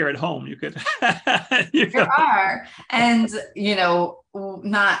right here at home. You could. There are. And,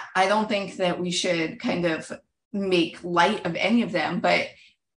 I don't think that we should kind of make light of any of them, but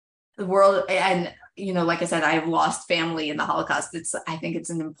the world, and, like I said, I've lost family in the Holocaust. I think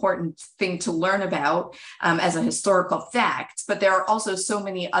it's an important thing to learn about as a historical fact, but there are also so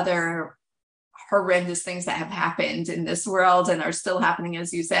many other horrendous things that have happened in this world and are still happening,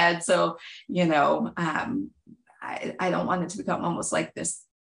 as you said. So, I don't want it to become almost like this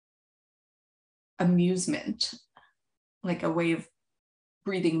amusement, like a way of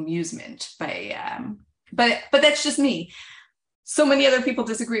breathing amusement but that's just me. So many other people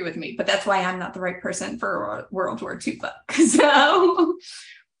disagree with me, but that's why I'm not the right person for a World War II book. So.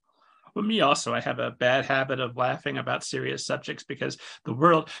 Well, me also, I have a bad habit of laughing about serious subjects because the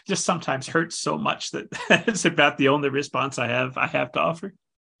world just sometimes hurts so much that it's about the only response I have to offer.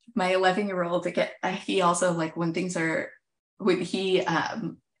 My 11-year-old, he also, like, when he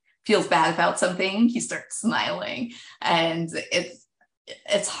feels bad about something, he starts smiling, and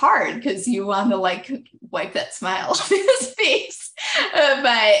it's hard because you want to like wipe that smile off his face,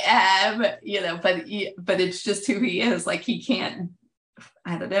 but it's just who he is. Like, he can't.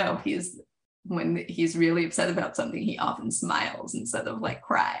 I don't know. When he's really upset about something, he often smiles instead of like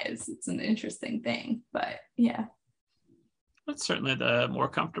cries. It's an interesting thing, but yeah. That's certainly the more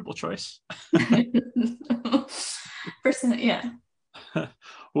comfortable choice. Yeah.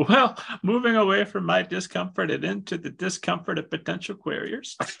 Well, moving away from my discomfort and into the discomfort of potential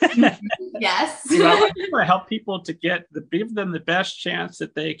queryers. Yes. I want to help people to give them the best chance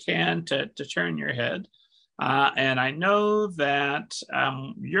that they can to turn your head. And I know that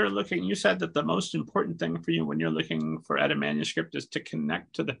you said that the most important thing for you when you're looking at a manuscript is to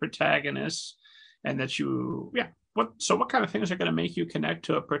connect to the protagonist, and that what kind of things are going to make you connect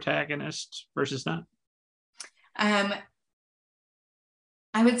to a protagonist versus not?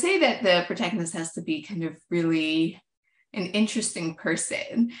 I would say that the protagonist has to be kind of really an interesting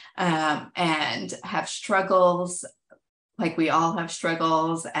person, and have struggles, like we all have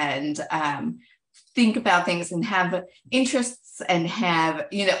struggles, and think about things and have interests and have,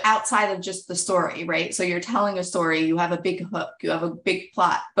 outside of just the story, right? So you're telling a story, you have a big hook, you have a big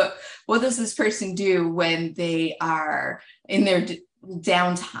plot, but what does this person do when they are in their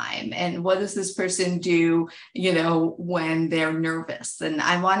downtime? And what does this person do, when they're nervous? And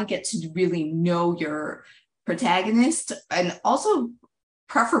I want to get to really know your protagonist, and also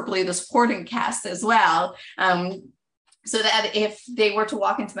preferably the supporting cast as well. So that if they were to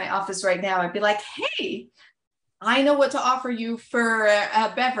walk into my office right now, I'd be like, hey, I know what to offer you for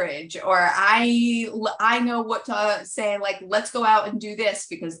a beverage, or I know what to say, like, let's go out and do this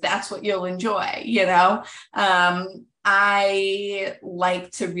because that's what you'll enjoy, I like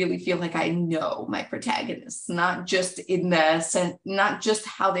to really feel like I know my protagonists, not just in the sense, not just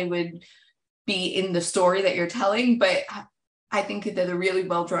how they would be in the story that you're telling, but I think that a really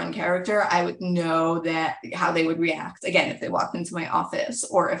well-drawn character, I would know that how they would react, again, if they walked into my office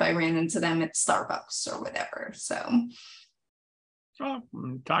or if I ran into them at Starbucks or whatever. So, well,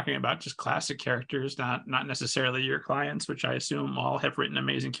 I'm talking about just classic characters, not necessarily your clients, which I assume all have written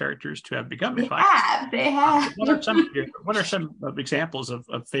amazing characters to have become your clients. They have. What are some examples of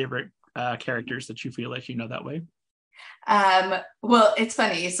favorite characters that you feel like you know that way? Well, it's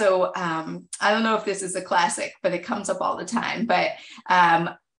funny. So I don't know if this is a classic, but it comes up all the time. But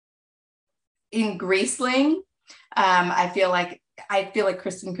in Graceling, I feel like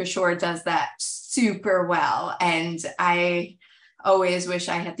Kristen Kishore does that super well. And I always wish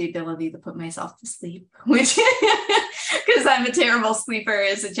I had the ability to put myself to sleep, which because I'm a terrible sleeper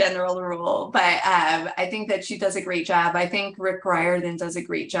as a general rule. But I think that she does a great job. I think Rick Riordan does a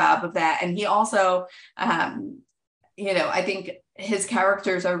great job of that. And he also I think his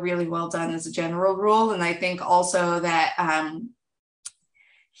characters are really well done as a general rule. And I think also that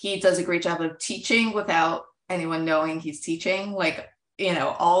he does a great job of teaching without anyone knowing he's teaching. Like,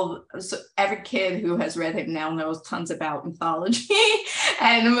 every kid who has read him now knows tons about mythology.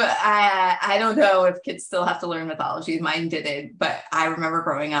 And I don't know if kids still have to learn mythology. Mine didn't, but I remember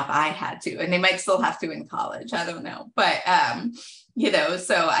growing up, I had to, and they might still have to in college. I don't know. But,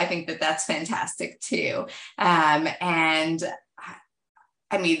 so I think that that's fantastic too. And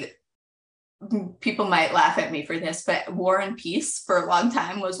I mean, people might laugh at me for this, but War and Peace for a long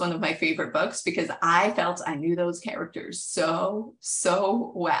time was one of my favorite books because I felt I knew those characters so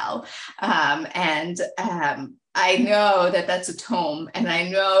well. I know that that's a tome, and I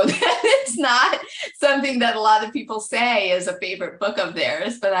know that it's not something that a lot of people say is a favorite book of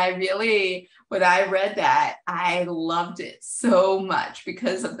theirs, but when I read that, I loved it so much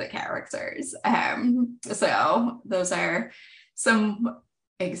because of the characters. So those are some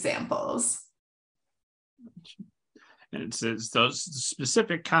examples. And it's those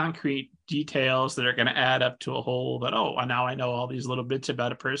specific concrete details that are going to add up to a whole that, now I know all these little bits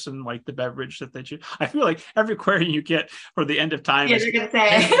about a person, like the beverage that they choose. I feel like every query you get for the end of time. Yeah, they're going to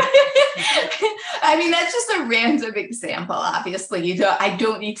say. I mean, that's just a random example. Obviously, I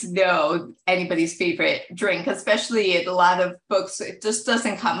don't need to know anybody's favorite drink, especially in a lot of books. It just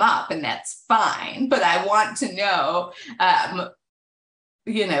doesn't come up, and that's fine. But I want to know,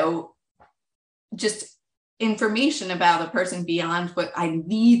 just information about a person beyond what I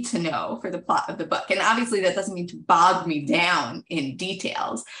need to know for the plot of the book. And obviously that doesn't mean to bog me down in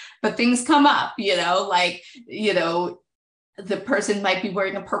details, but things come up, the person might be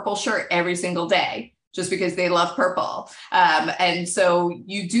wearing a purple shirt every single day just because they love purple. And so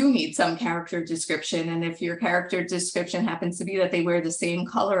you do need some character description. And if your character description happens to be that they wear the same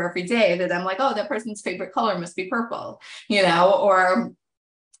color every day, then I'm like, that person's favorite color must be purple, or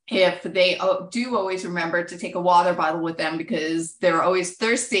if they do always remember to take a water bottle with them because they're always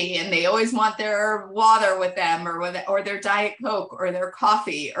thirsty and they always want their water with them, or their Diet Coke or their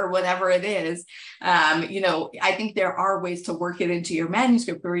coffee or whatever it is, I think there are ways to work it into your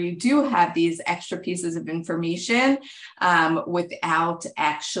manuscript where you do have these extra pieces of information without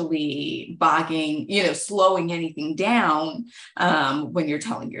actually slowing anything down when you're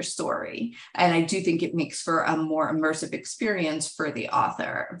telling your story. And I do think it makes for a more immersive experience for the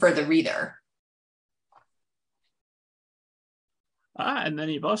author, for the reader. And then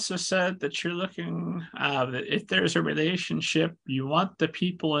you've also said that you're looking that if there's a relationship, you want the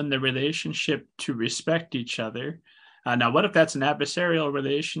people in the relationship to respect each other. Now, what if that's an adversarial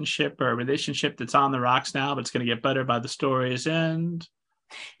relationship or a relationship that's on the rocks now, but it's going to get better by the story's end?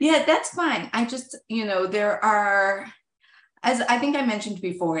 Yeah, that's fine. I just, there are, as I think I mentioned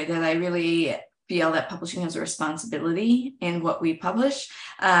before, that I really feel that publishing has a responsibility in what we publish.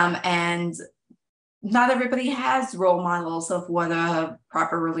 And not everybody has role models of what a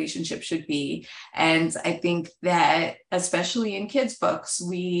proper relationship should be. And I think that especially in kids' books,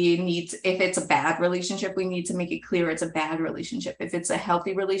 if it's a bad relationship, we need to make it clear it's a bad relationship. If it's a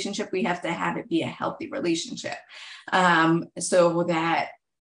healthy relationship, we have to have it be a healthy relationship, so that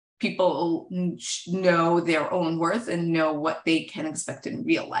people know their own worth and know what they can expect in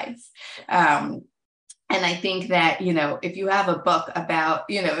real life. And I think that, if you have a book about,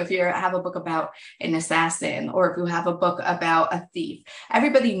 if you have a book about an assassin, or if you have a book about a thief,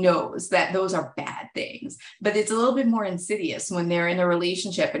 everybody knows that those are bad things. But it's a little bit more insidious when they're in a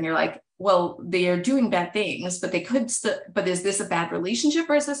relationship and you're like, well, they are doing bad things, but they could but is this a bad relationship,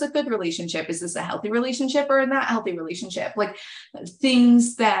 or is this a good relationship? Is this a healthy relationship or a not healthy relationship? Like,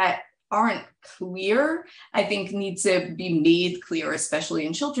 things that aren't clear, I think need to be made clear, especially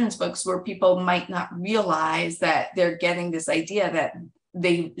in children's books, where people might not realize that they're getting this idea that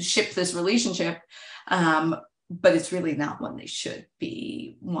they ship this relationship, but it's really not one they should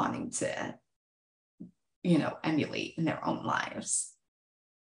be wanting to, emulate in their own lives.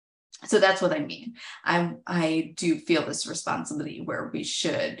 So that's what I mean. I do feel this responsibility where we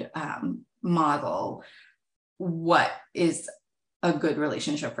should model what is a good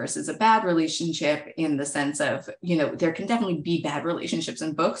relationship versus a bad relationship, in the sense of, there can definitely be bad relationships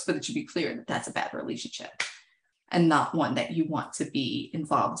in books, but it should be clear that that's a bad relationship and not one that you want to be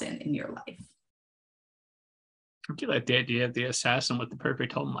involved in your life. I do like the idea of the assassin with the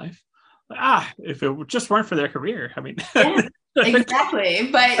perfect home life. If it just weren't for their career, I mean. Yeah, exactly.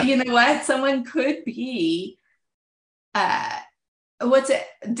 But you know what? Someone could be,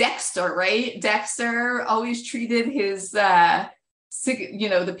 Dexter, right? Dexter always treated his, the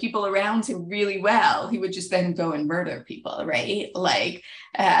people around him really well. He would just then go and murder people, right? Like,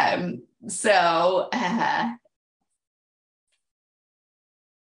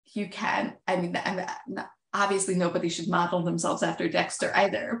 you can, I'm not, obviously nobody should model themselves after Dexter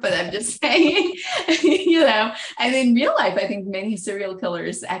either, but I'm just saying, and in real life, I think many serial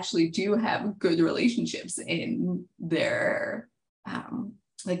killers actually do have good relationships in their,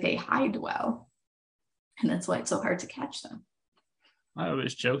 they hide well. And that's why it's so hard to catch them. I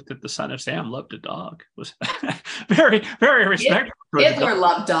always joked that the son of Sam loved a dog. Was very, very respectful. Hitler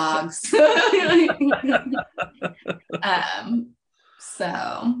loved dogs.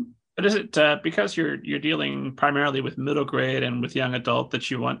 But is it because you're dealing primarily with middle grade and with young adult that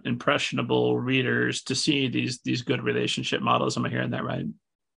you want impressionable readers to see these good relationship models? Am I hearing that right?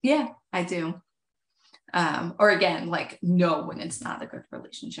 Yeah, I do. Or again, know when it's not a good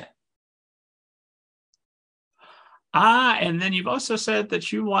relationship. And then you've also said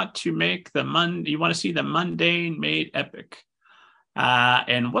that you want to you want to see the mundane made epic.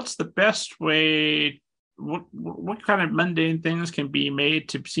 And what's the best way? What kind of mundane things can be made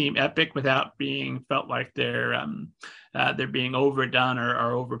to seem epic without being felt like they're being overdone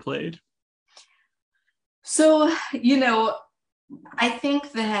or overplayed? So, I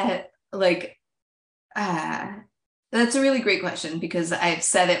think that that's a really great question, because I've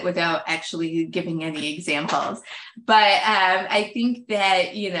said it without actually giving any examples. But I think that,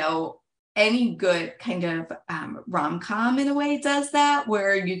 any good kind of rom-com in a way does that,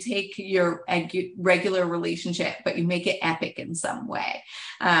 where you take your regular relationship, but you make it epic in some way.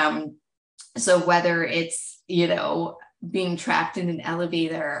 So whether it's, being trapped in an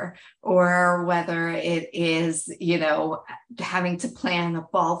elevator, or whether it is, having to plan a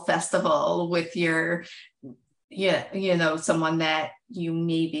fall festival with your, someone that you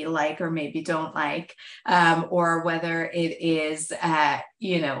maybe like or maybe don't like, or whether it is,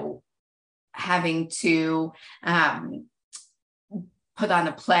 having to put on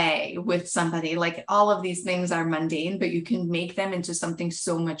a play with somebody. Like, all of these things are mundane, but you can make them into something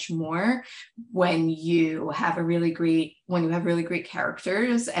so much more when you have really great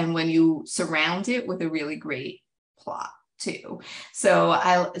characters, and when you surround it with a really great plot too. So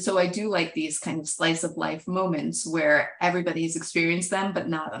I do like these kind of slice of life moments where everybody's experienced them, but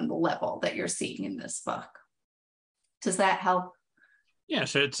not on the level that you're seeing in this book. Does that help? Yeah,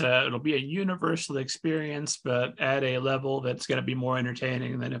 so it'll be a universal experience, but at a level that's going to be more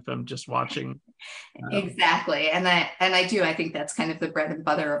entertaining than if I'm just watching. Exactly, and I think that's kind of the bread and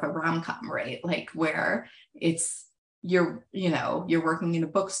butter of a rom-com, right? Like, where it's you're working in a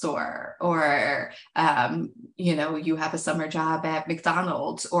bookstore, or you have a summer job at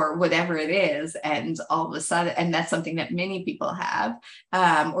McDonald's or whatever it is, and all of a sudden, and that's something that many people have,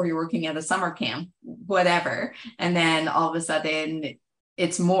 or you're working at a summer camp, whatever, and then all of a sudden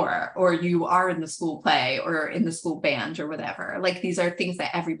it's more, or you are in the school play or in the school band or whatever. Like, these are things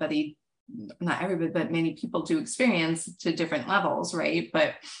that not everybody, but many people do experience to different levels, right?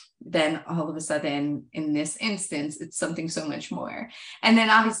 But then all of a sudden, in this instance, it's something so much more. And then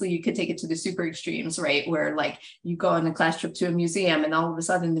obviously you could take it to the super extremes, right? Where you go on a class trip to a museum, and all of a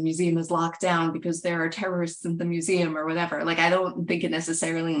sudden the museum is locked down because there are terrorists in the museum or whatever. I don't think it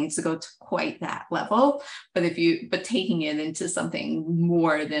necessarily needs to go to quite that level, but taking it into something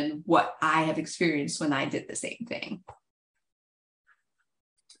more than what I have experienced when I did the same thing.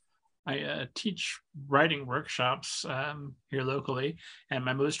 I teach writing workshops here locally, and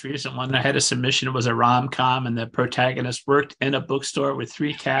my most recent one, I had a submission. It was a rom-com, and the protagonist worked in a bookstore with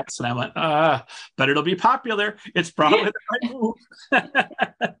 3 cats, and I went, but it'll be popular. It's probably the right move.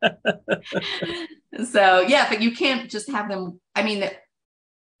 So yeah, but you can't just have them. I mean,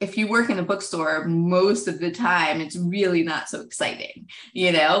 if you work in a bookstore, most of the time it's really not so exciting,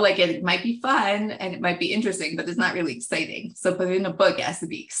 like it might be fun and it might be interesting, but it's not really exciting. So put in a book, it has to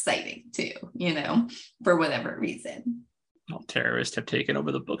be exciting too, for whatever reason. Well, terrorists have taken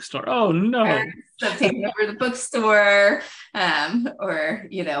over the bookstore. Oh no. Terrorists have taken over the bookstore, or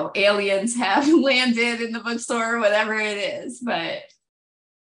aliens have landed in the bookstore, whatever it is, but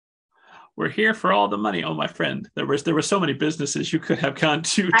we're here for all the money. Oh, my friend, there were so many businesses you could have gone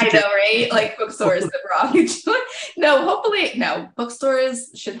to. I know, right? Like bookstores that wrong. No, hopefully, no.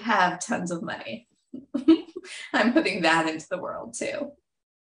 Bookstores should have tons of money. I'm putting that into the world too.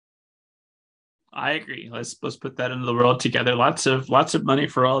 I agree. Let's put that into the world together. Lots of money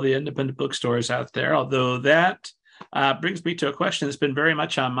for all the independent bookstores out there. Although that brings me to a question that's been very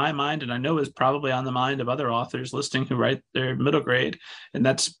much on my mind, and I know is probably on the mind of other authors listening who write their middle grade, and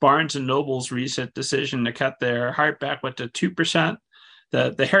that's Barnes and Noble's recent decision to cut their hardback to 2%.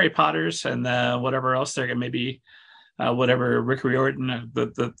 The Harry Potters and whatever else they're maybe whatever Rick Riordan,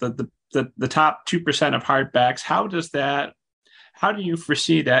 the top 2% of hardbacks. How do you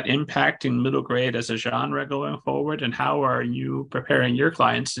foresee that impacting middle grade as a genre going forward, and how are you preparing your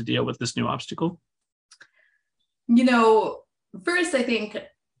clients to deal with this new obstacle? First, I think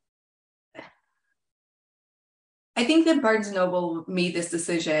that Barnes and Noble made this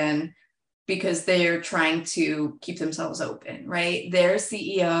decision because they're trying to keep themselves open, right? Their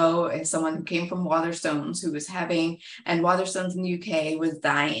CEO is someone who came from Waterstones, and Waterstones in the UK was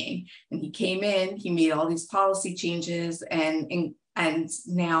dying. And he came in, he made all these policy changes, and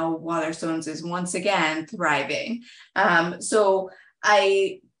now Waterstones is once again thriving. So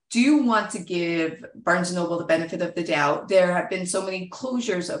I do want to give Barnes & Noble the benefit of the doubt. There have been so many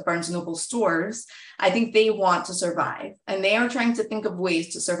closures of Barnes & Noble stores. I think they want to survive, and they are trying to think of ways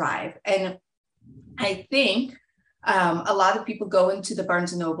to survive. And I think a lot of people go into the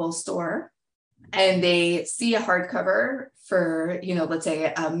Barnes & Noble store and they see a hardcover for, let's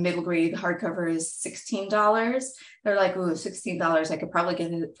say a middle grade hardcover is $16. They're like, ooh, $16. I could probably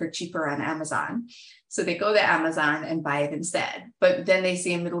get it for cheaper on Amazon. So they go to Amazon and buy it instead. But then they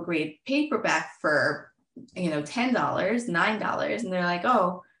see a middle grade paperback for, $10, $9. And they're like,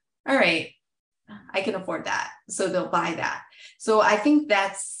 oh, all right, I can afford that. So they'll buy that. So I think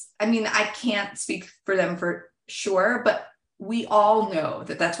I can't speak for them for sure, but we all know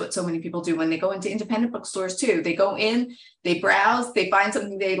that that's what so many people do when they go into independent bookstores too. They go in, they browse, they find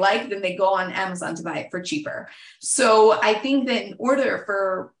something they like, then they go on Amazon to buy it for cheaper. So I think that in order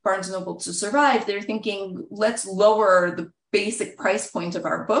for Barnes & Noble to survive, they're thinking, let's lower the basic price point of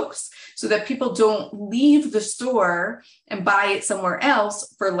our books so that people don't leave the store and buy it somewhere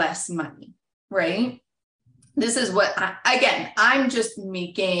else for less money, right? This is what, I'm just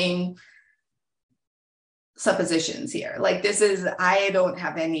making suppositions here. I don't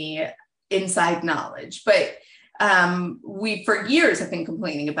have any inside knowledge, but we for years have been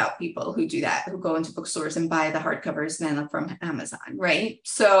complaining about people who do that, who go into bookstores and buy the hardcovers then from Amazon, right?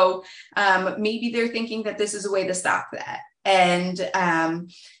 So maybe they're thinking that this is a way to stop that. And,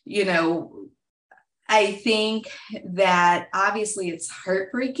 I think that obviously it's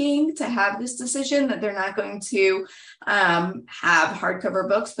heartbreaking to have this decision that they're not going to have hardcover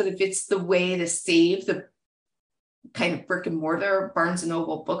books, but if it's the way to save the kind of brick and mortar Barnes &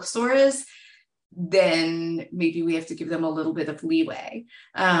 Noble bookstores, then maybe we have to give them a little bit of leeway.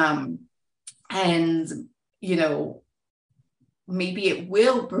 Maybe it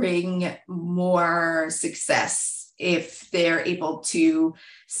will bring more success if they're able to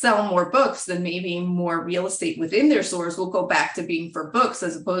sell more books, then maybe more real estate within their stores will go back to being for books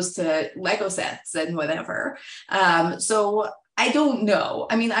as opposed to Lego sets and whatever. So I don't know.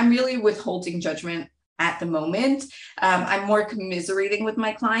 I'm really withholding judgment at the moment. I'm more commiserating with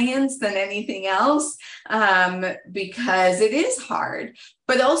my clients than anything else because it is hard.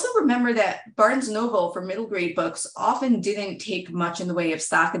 But also remember that Barnes & Noble for middle grade books often didn't take much in the way of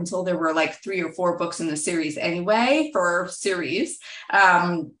stock until there were like 3 or 4 books in the series anyway for series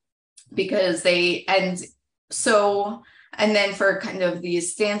because and then for kind of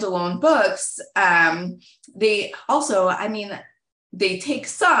these standalone books, they also, they take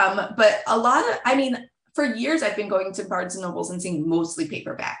some, but a lot of, for years I've been going to Barnes and Nobles and seeing mostly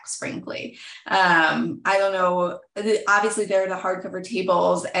paperbacks, frankly. I don't know, obviously there are the hardcover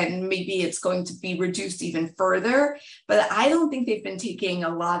tables and maybe it's going to be reduced even further, but I don't think they've been taking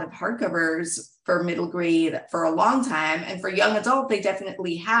a lot of hardcovers for middle grade for a long time. And for young adult, they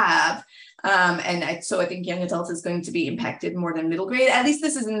definitely have. So I think young adults is going to be impacted more than middle grade. At least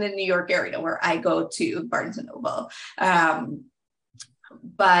this is in the New York area where I go to Barnes and Noble.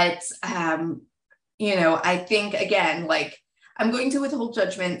 I think, again, like, I'm going to withhold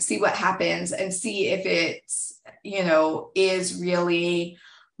judgment, see what happens, and see if it's, is really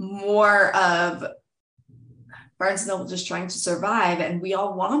more of Barnes and Noble just trying to survive, and we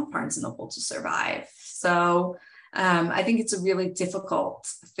all want Barnes and Noble to survive. So I think it's a really difficult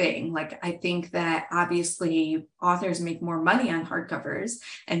thing. Like, I think that obviously authors make more money on hardcovers,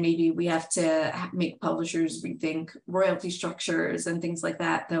 and maybe we have to make publishers rethink royalty structures and things like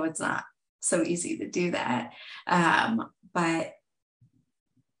that, though it's not so easy to do that. But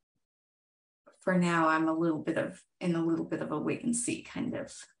for now, I'm in a little bit of a wait and see kind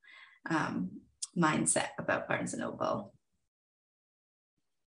of mindset about Barnes and Noble.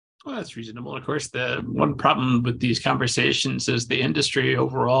 Well, that's reasonable. Of course, the one problem with these conversations is the industry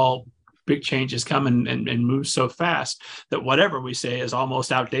overall, big changes come and move so fast that whatever we say is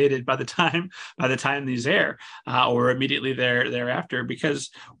almost outdated by the time these air, or immediately thereafter, because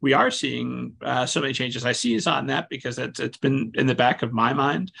we are seeing so many changes. I seize on that because it's been in the back of my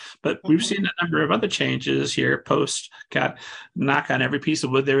mind, but we've seen a number of other changes here post, knock on every piece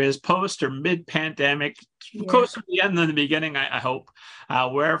of wood there is, post or mid-pandemic, close to the end than the beginning, I hope,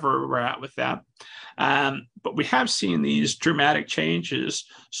 wherever we're at with that. But we have seen these dramatic changes.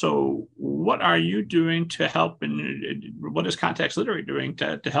 So what are you doing to help, and what is Context Literary doing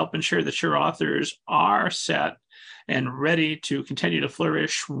to help ensure that your authors are set and ready to continue to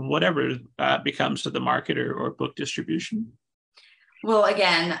flourish, whatever becomes of the market or book distribution? Well,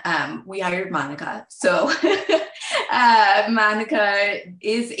 again, we hired Monica. So Monica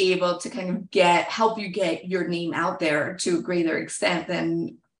is able to kind of help you get your name out there to a greater extent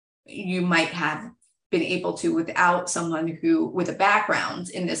than you might have been able to without someone with a background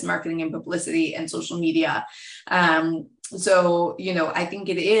in this marketing and publicity and social media. So, I think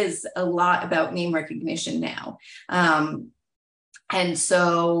it is a lot about name recognition now. And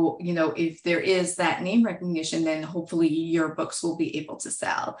so, if there is that name recognition, then hopefully your books will be able to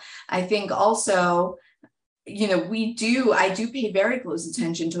sell. I think also, I do pay very close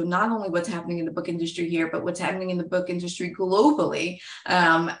attention to not only what's happening in the book industry here, but what's happening in the book industry globally.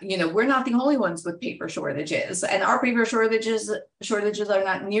 We're not the only ones with paper shortages, and our paper shortages are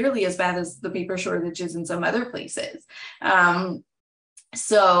not nearly as bad as the paper shortages in some other places.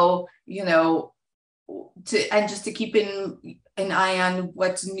 Just to keep an eye on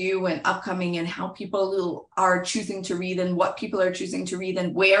what's new and upcoming and how people are choosing to read and what people are choosing to read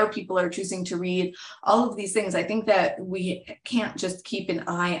and where people are choosing to read, all of these things. I think that we can't just keep an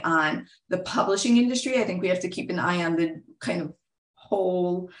eye on the publishing industry. I think we have to keep an eye on the kind of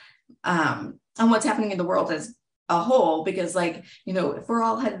whole, on what's happening in the world as a whole, because if we're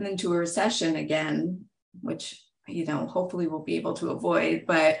all headed into a recession again, which hopefully we'll be able to avoid,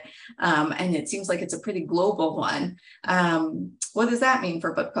 but, and it seems like it's a pretty global one. What does that mean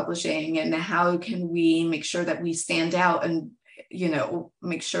for book publishing, and how can we make sure that we stand out and,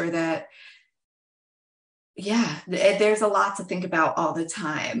 make sure that, there's a lot to think about all the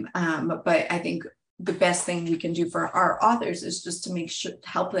time. But I think the best thing we can do for our authors is just to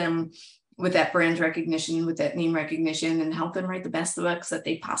help them with that brand recognition, with that name recognition, and help them write the best books that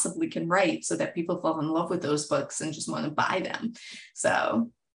they possibly can write so that people fall in love with those books and just want to buy them. So.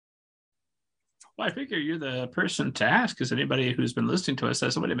 Well, I figure you're the person to ask, because anybody who's been listening to us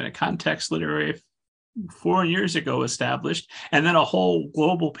says, wait a minute, Context Literary 4 years ago established, and then a whole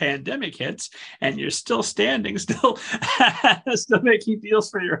global pandemic hits, and you're still standing, still making deals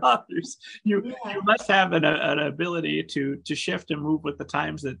for your authors. You must have an ability to shift and move with the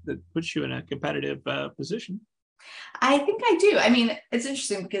times that puts you in a competitive position. I think I do. I mean, it's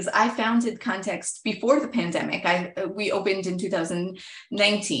interesting because I founded Context before the pandemic. We opened in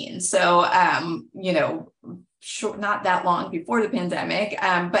 2019. So, not that long before the pandemic,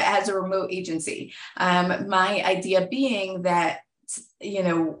 but as a remote agency. My idea being that,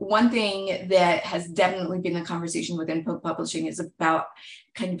 one thing that has definitely been a conversation within book publishing is about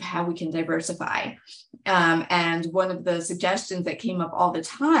kind of how we can diversify. And one of the suggestions that came up all the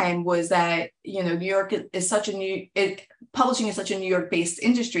time was that, New York is publishing is such a New York-based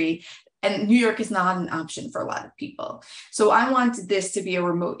industry. and New York is not an option for a lot of people. So I wanted this to be a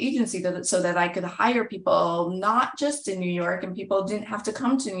remote agency so that I could hire people, not just in New York, and people didn't have to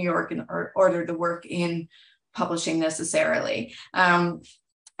come to New York in order to work in publishing necessarily.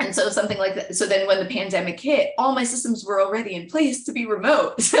 And so something like that. So then when the pandemic hit, all my systems were already in place to be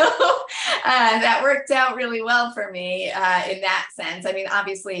remote. So that worked out really well for me in that sense. I mean,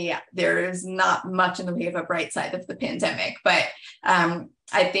 obviously, there is not much in the way of a bright side of the pandemic, but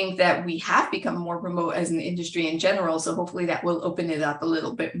I think that we have become more remote as an industry in general. So hopefully that will open it up a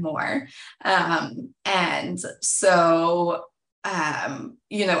little bit more. And so,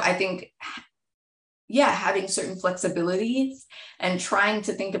 I think having certain flexibilities and trying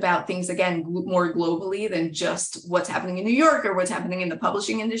to think about things, again, more globally than just what's happening in New York or what's happening in the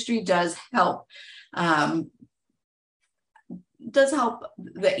publishing industry does help the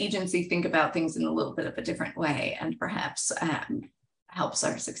agency think about things in a little bit of a different way, and perhaps helps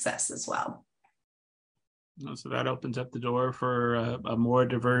our success as well. So that opens up the door for a more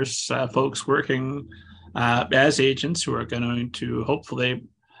diverse folks working as agents who are going to hopefully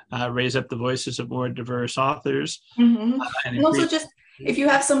raise up the voices of more diverse authors. Mm-hmm. And also, just if you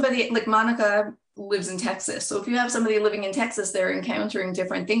have somebody like Monica lives in Texas, so if you have somebody living in Texas, they're encountering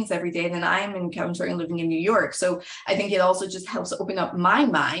different things every day than I'm encountering living in New York. So I think it also just helps open up my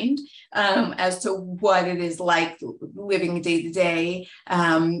mind as to what it is like living day to day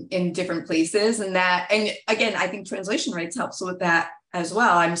in different places. And again, I think translation rights helps with that as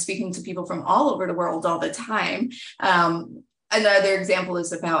well. I'm speaking to people from all over the world all the time. Another example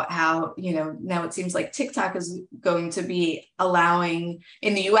is about how, now it seems like TikTok is going to be allowing,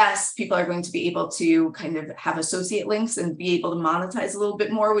 in the US, people are going to be able to kind of have associate links and be able to monetize a little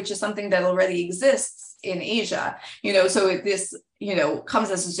bit more, which is something that already exists in Asia. So this,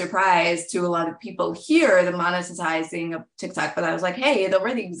 comes as a surprise to a lot of people here, the monetizing of TikTok. But I was like, hey, it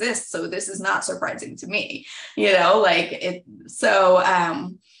already exists. So this is not surprising to me,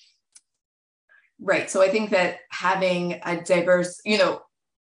 Right. So I think that having a diverse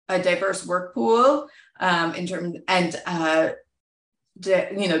work pool in terms and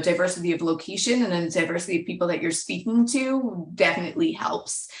diversity of location and then diversity of people that you're speaking to definitely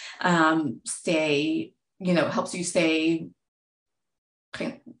helps helps you stay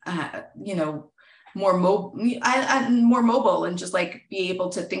more mobile and just like be able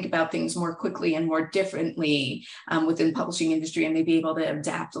to think about things more quickly and more differently within the publishing industry, and maybe able to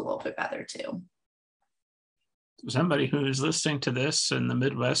adapt a little bit better too. Somebody who's listening to this in the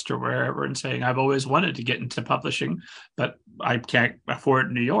Midwest or wherever and saying, I've always wanted to get into publishing, but I can't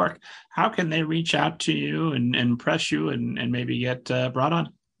afford New York. How can they reach out to you and press you and maybe get brought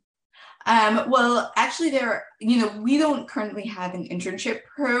on? Well, actually we don't currently have an internship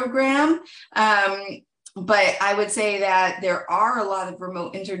program. But I would say that there are a lot of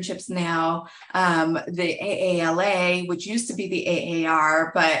remote internships now. The AALA, which used to be the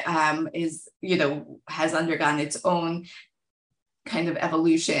AAR, but has undergone its own kind of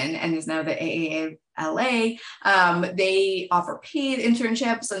evolution and is now the AALA. They offer paid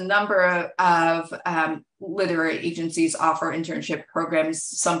internships. A number of literary agencies offer internship programs,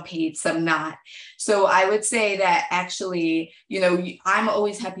 some paid, some not. So I would say that actually, I'm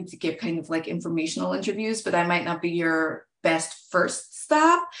always happy to give kind of like informational interviews, but I might not be your best first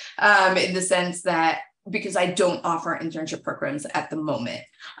stop in the sense that because I don't offer internship programs at the moment.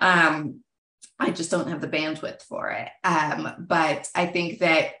 I just don't have the bandwidth for it. But I think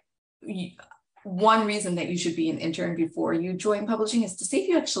that one reason that you should be an intern before you join publishing is to see if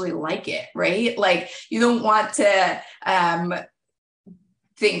you actually like it, right? Like you don't want to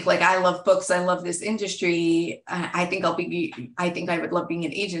think like, I love books, I love this industry, I think I would love being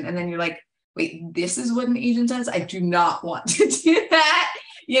an agent. And then you're like, wait, this is what an agent does? I do not want to do that.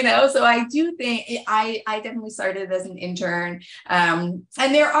 So I do think I definitely started as an intern. And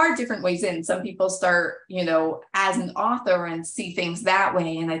there are different ways in. Some people start, as an author and see things that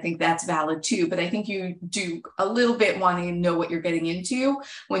way. And I think that's valid too. But I think you do a little bit wanting to know what you're getting into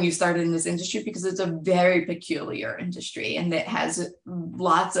when you started in this industry, because it's a very peculiar industry and it has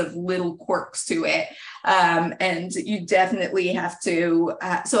lots of little quirks to it. And you definitely have to.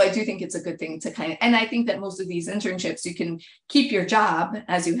 So I do think it's a good thing to kind of, and I think that most of these internships, you can keep your job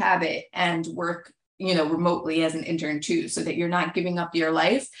as you have it and work, remotely as an intern too, so that you're not giving up your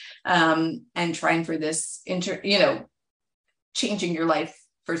life and trying for this changing your life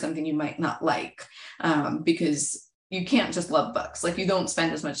for something you might not like, because you can't just love books. Like you don't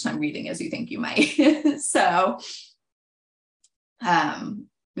spend as much time reading as you think you might. So,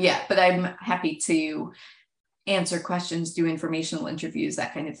 but I'm happy to answer questions, do informational interviews,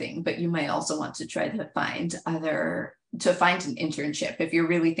 that kind of thing. But you might also want to try to find other to find an internship if you're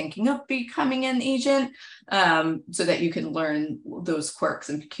really thinking of becoming an agent, so that you can learn those quirks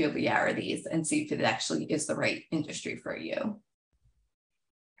and peculiarities and see if it actually is the right industry for you.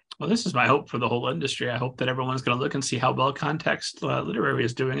 Well, this is my hope for the whole industry. I hope that everyone's going to look and see how well Context Literary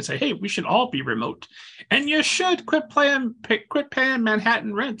is doing and say, hey, we should all be remote. And you should quit paying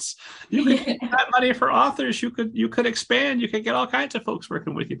Manhattan rents. You could get that money for authors. You could expand. You could get all kinds of folks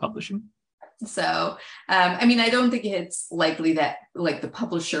working with you publishing. So, I mean, I don't think it's likely that like the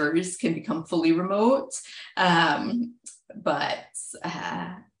publishers can become fully remote, but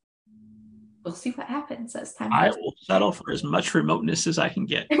we'll see what happens as time I goes. will settle for as much remoteness as I can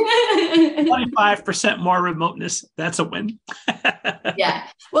get. 25% more remoteness, that's a win. Yeah.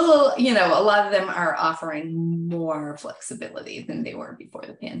 Well, you know, a lot of them are offering more flexibility than they were before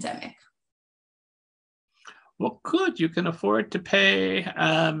the pandemic. Well, good. You can afford to pay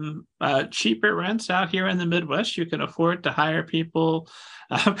cheaper rents out here in the Midwest. You can afford to hire people.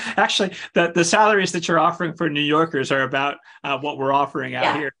 Actually, the salaries that you're offering for New Yorkers are about what we're offering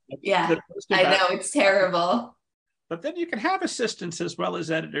out here. Yeah, I know, it's terrible. But then you can have assistants as well as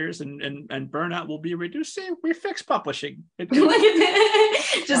editors, and burnout will be reduced. See, we fix publishing.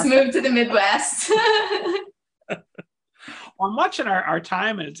 Just move to the Midwest. Well, much in our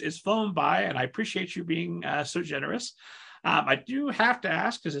time is flown by, and I appreciate you being so generous. I do have to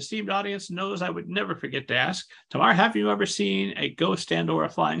ask, because esteemed audience knows I would never forget to ask, Tamar, have you ever seen a ghost and or a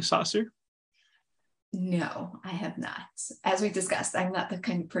flying saucer? No, I have not. As we discussed, I'm not the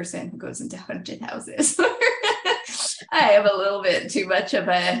kind of person who goes into haunted houses. I have a little bit too much of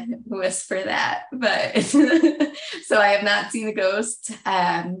a whisk for that, but so I have not seen a ghost,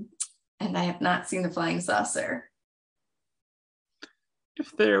 and I have not seen a flying saucer.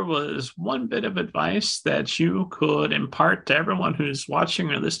 If there was one bit of advice that you could impart to everyone who's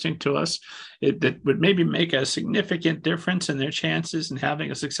watching or listening to us, that would maybe make a significant difference in their chances in having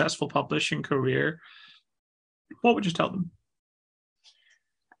a successful publishing career, what would you tell them?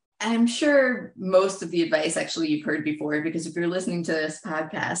 I'm sure most of the advice actually you've heard before, because if you're listening to this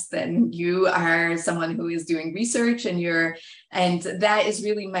podcast, then you are someone who is doing research, and that is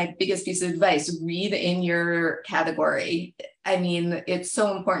really my biggest piece of advice. Read in your category. I mean, it's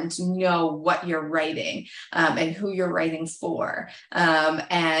so important to know what you're writing, and who you're writing for.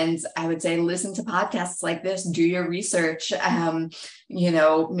 And I would say, listen to podcasts like this, do your research,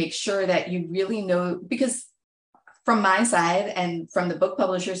 make sure that you really know, because from my side and from the book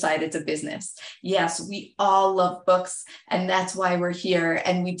publisher side, it's a business. Yes, we all love books, and that's why we're here.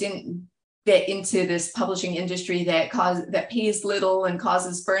 And we didn't get into this publishing industry that pays little and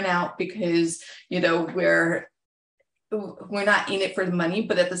causes burnout because, we're not in it for the money,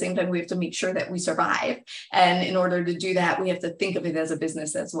 but at the same time, we have to make sure that we survive. And in order to do that, we have to think of it as a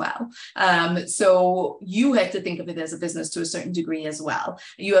business as well. So you have to think of it as a business to a certain degree as well.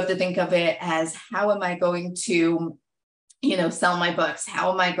 You have to think of it as, how am I going to sell my books?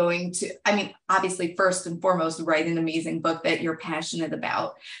 How am I going to, obviously, first and foremost, write an amazing book that you're passionate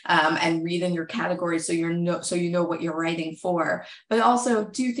about, and read in your category so you know what you're writing for. But also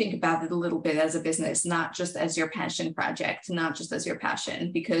do think about it a little bit as a business, not just as your passion project, not just as your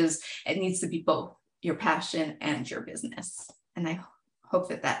passion, because it needs to be both your passion and your business. And I hope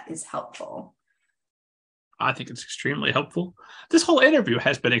that is helpful. I think it's extremely helpful. This whole interview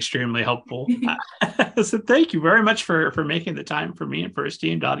has been extremely helpful. So thank you very much for making the time for me and for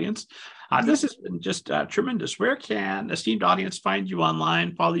esteemed audience. This has been just tremendous. Where can esteemed audience find you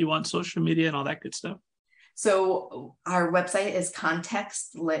online, follow you on social media, and all that good stuff? So our website is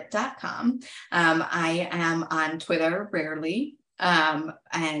contextlit.com. I am on Twitter rarely, but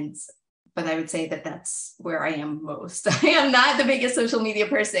I would say that that's where I am most. I am not the biggest social media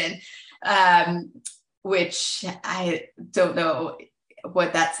person, which I don't know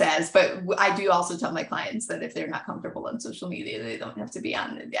what that says, but I do also tell my clients that if they're not comfortable on social media, they don't have to be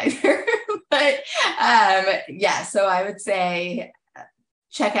on it either. But so I would say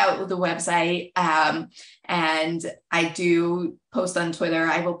check out the website. And I do post on Twitter.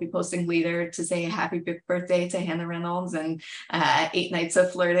 I will be posting later to say a happy book birthday to Hannah Reynolds and 8 Nights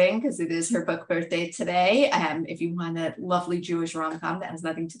of Flirting, because it is her book birthday today. If you want a lovely Jewish rom-com that has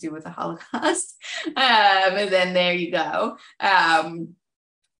nothing to do with the Holocaust, then there you go. I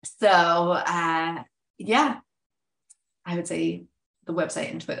would say the website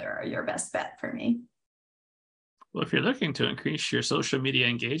and Twitter are your best bet for me. Well, if you're looking to increase your social media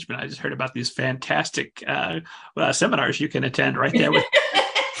engagement, I just heard about these fantastic seminars you can attend right there with.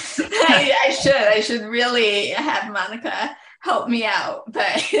 I should really have Monica help me out.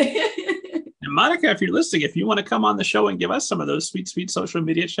 But and Monica, if you're listening, if you want to come on the show and give us some of those sweet social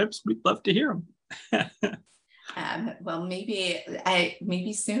media tips, we'd love to hear them. Well,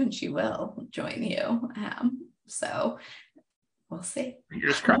 maybe soon she will join you. So we'll see.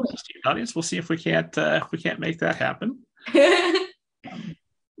 Fingers crossed, esteemed audience. We'll see if we can't make that happen.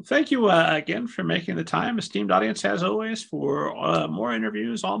 Thank you again for making the time, esteemed audience, as always, for more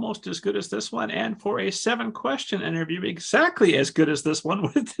interviews almost as good as this one, and for a 7-question interview exactly as good as this one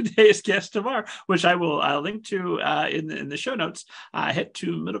with today's guest, Tamar, which I will link to in the show notes. Head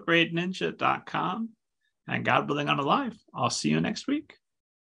to middlegradeninja.com, and God willing, I'm alive. I'll see you next week.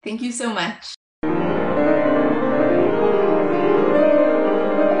 Thank you so much.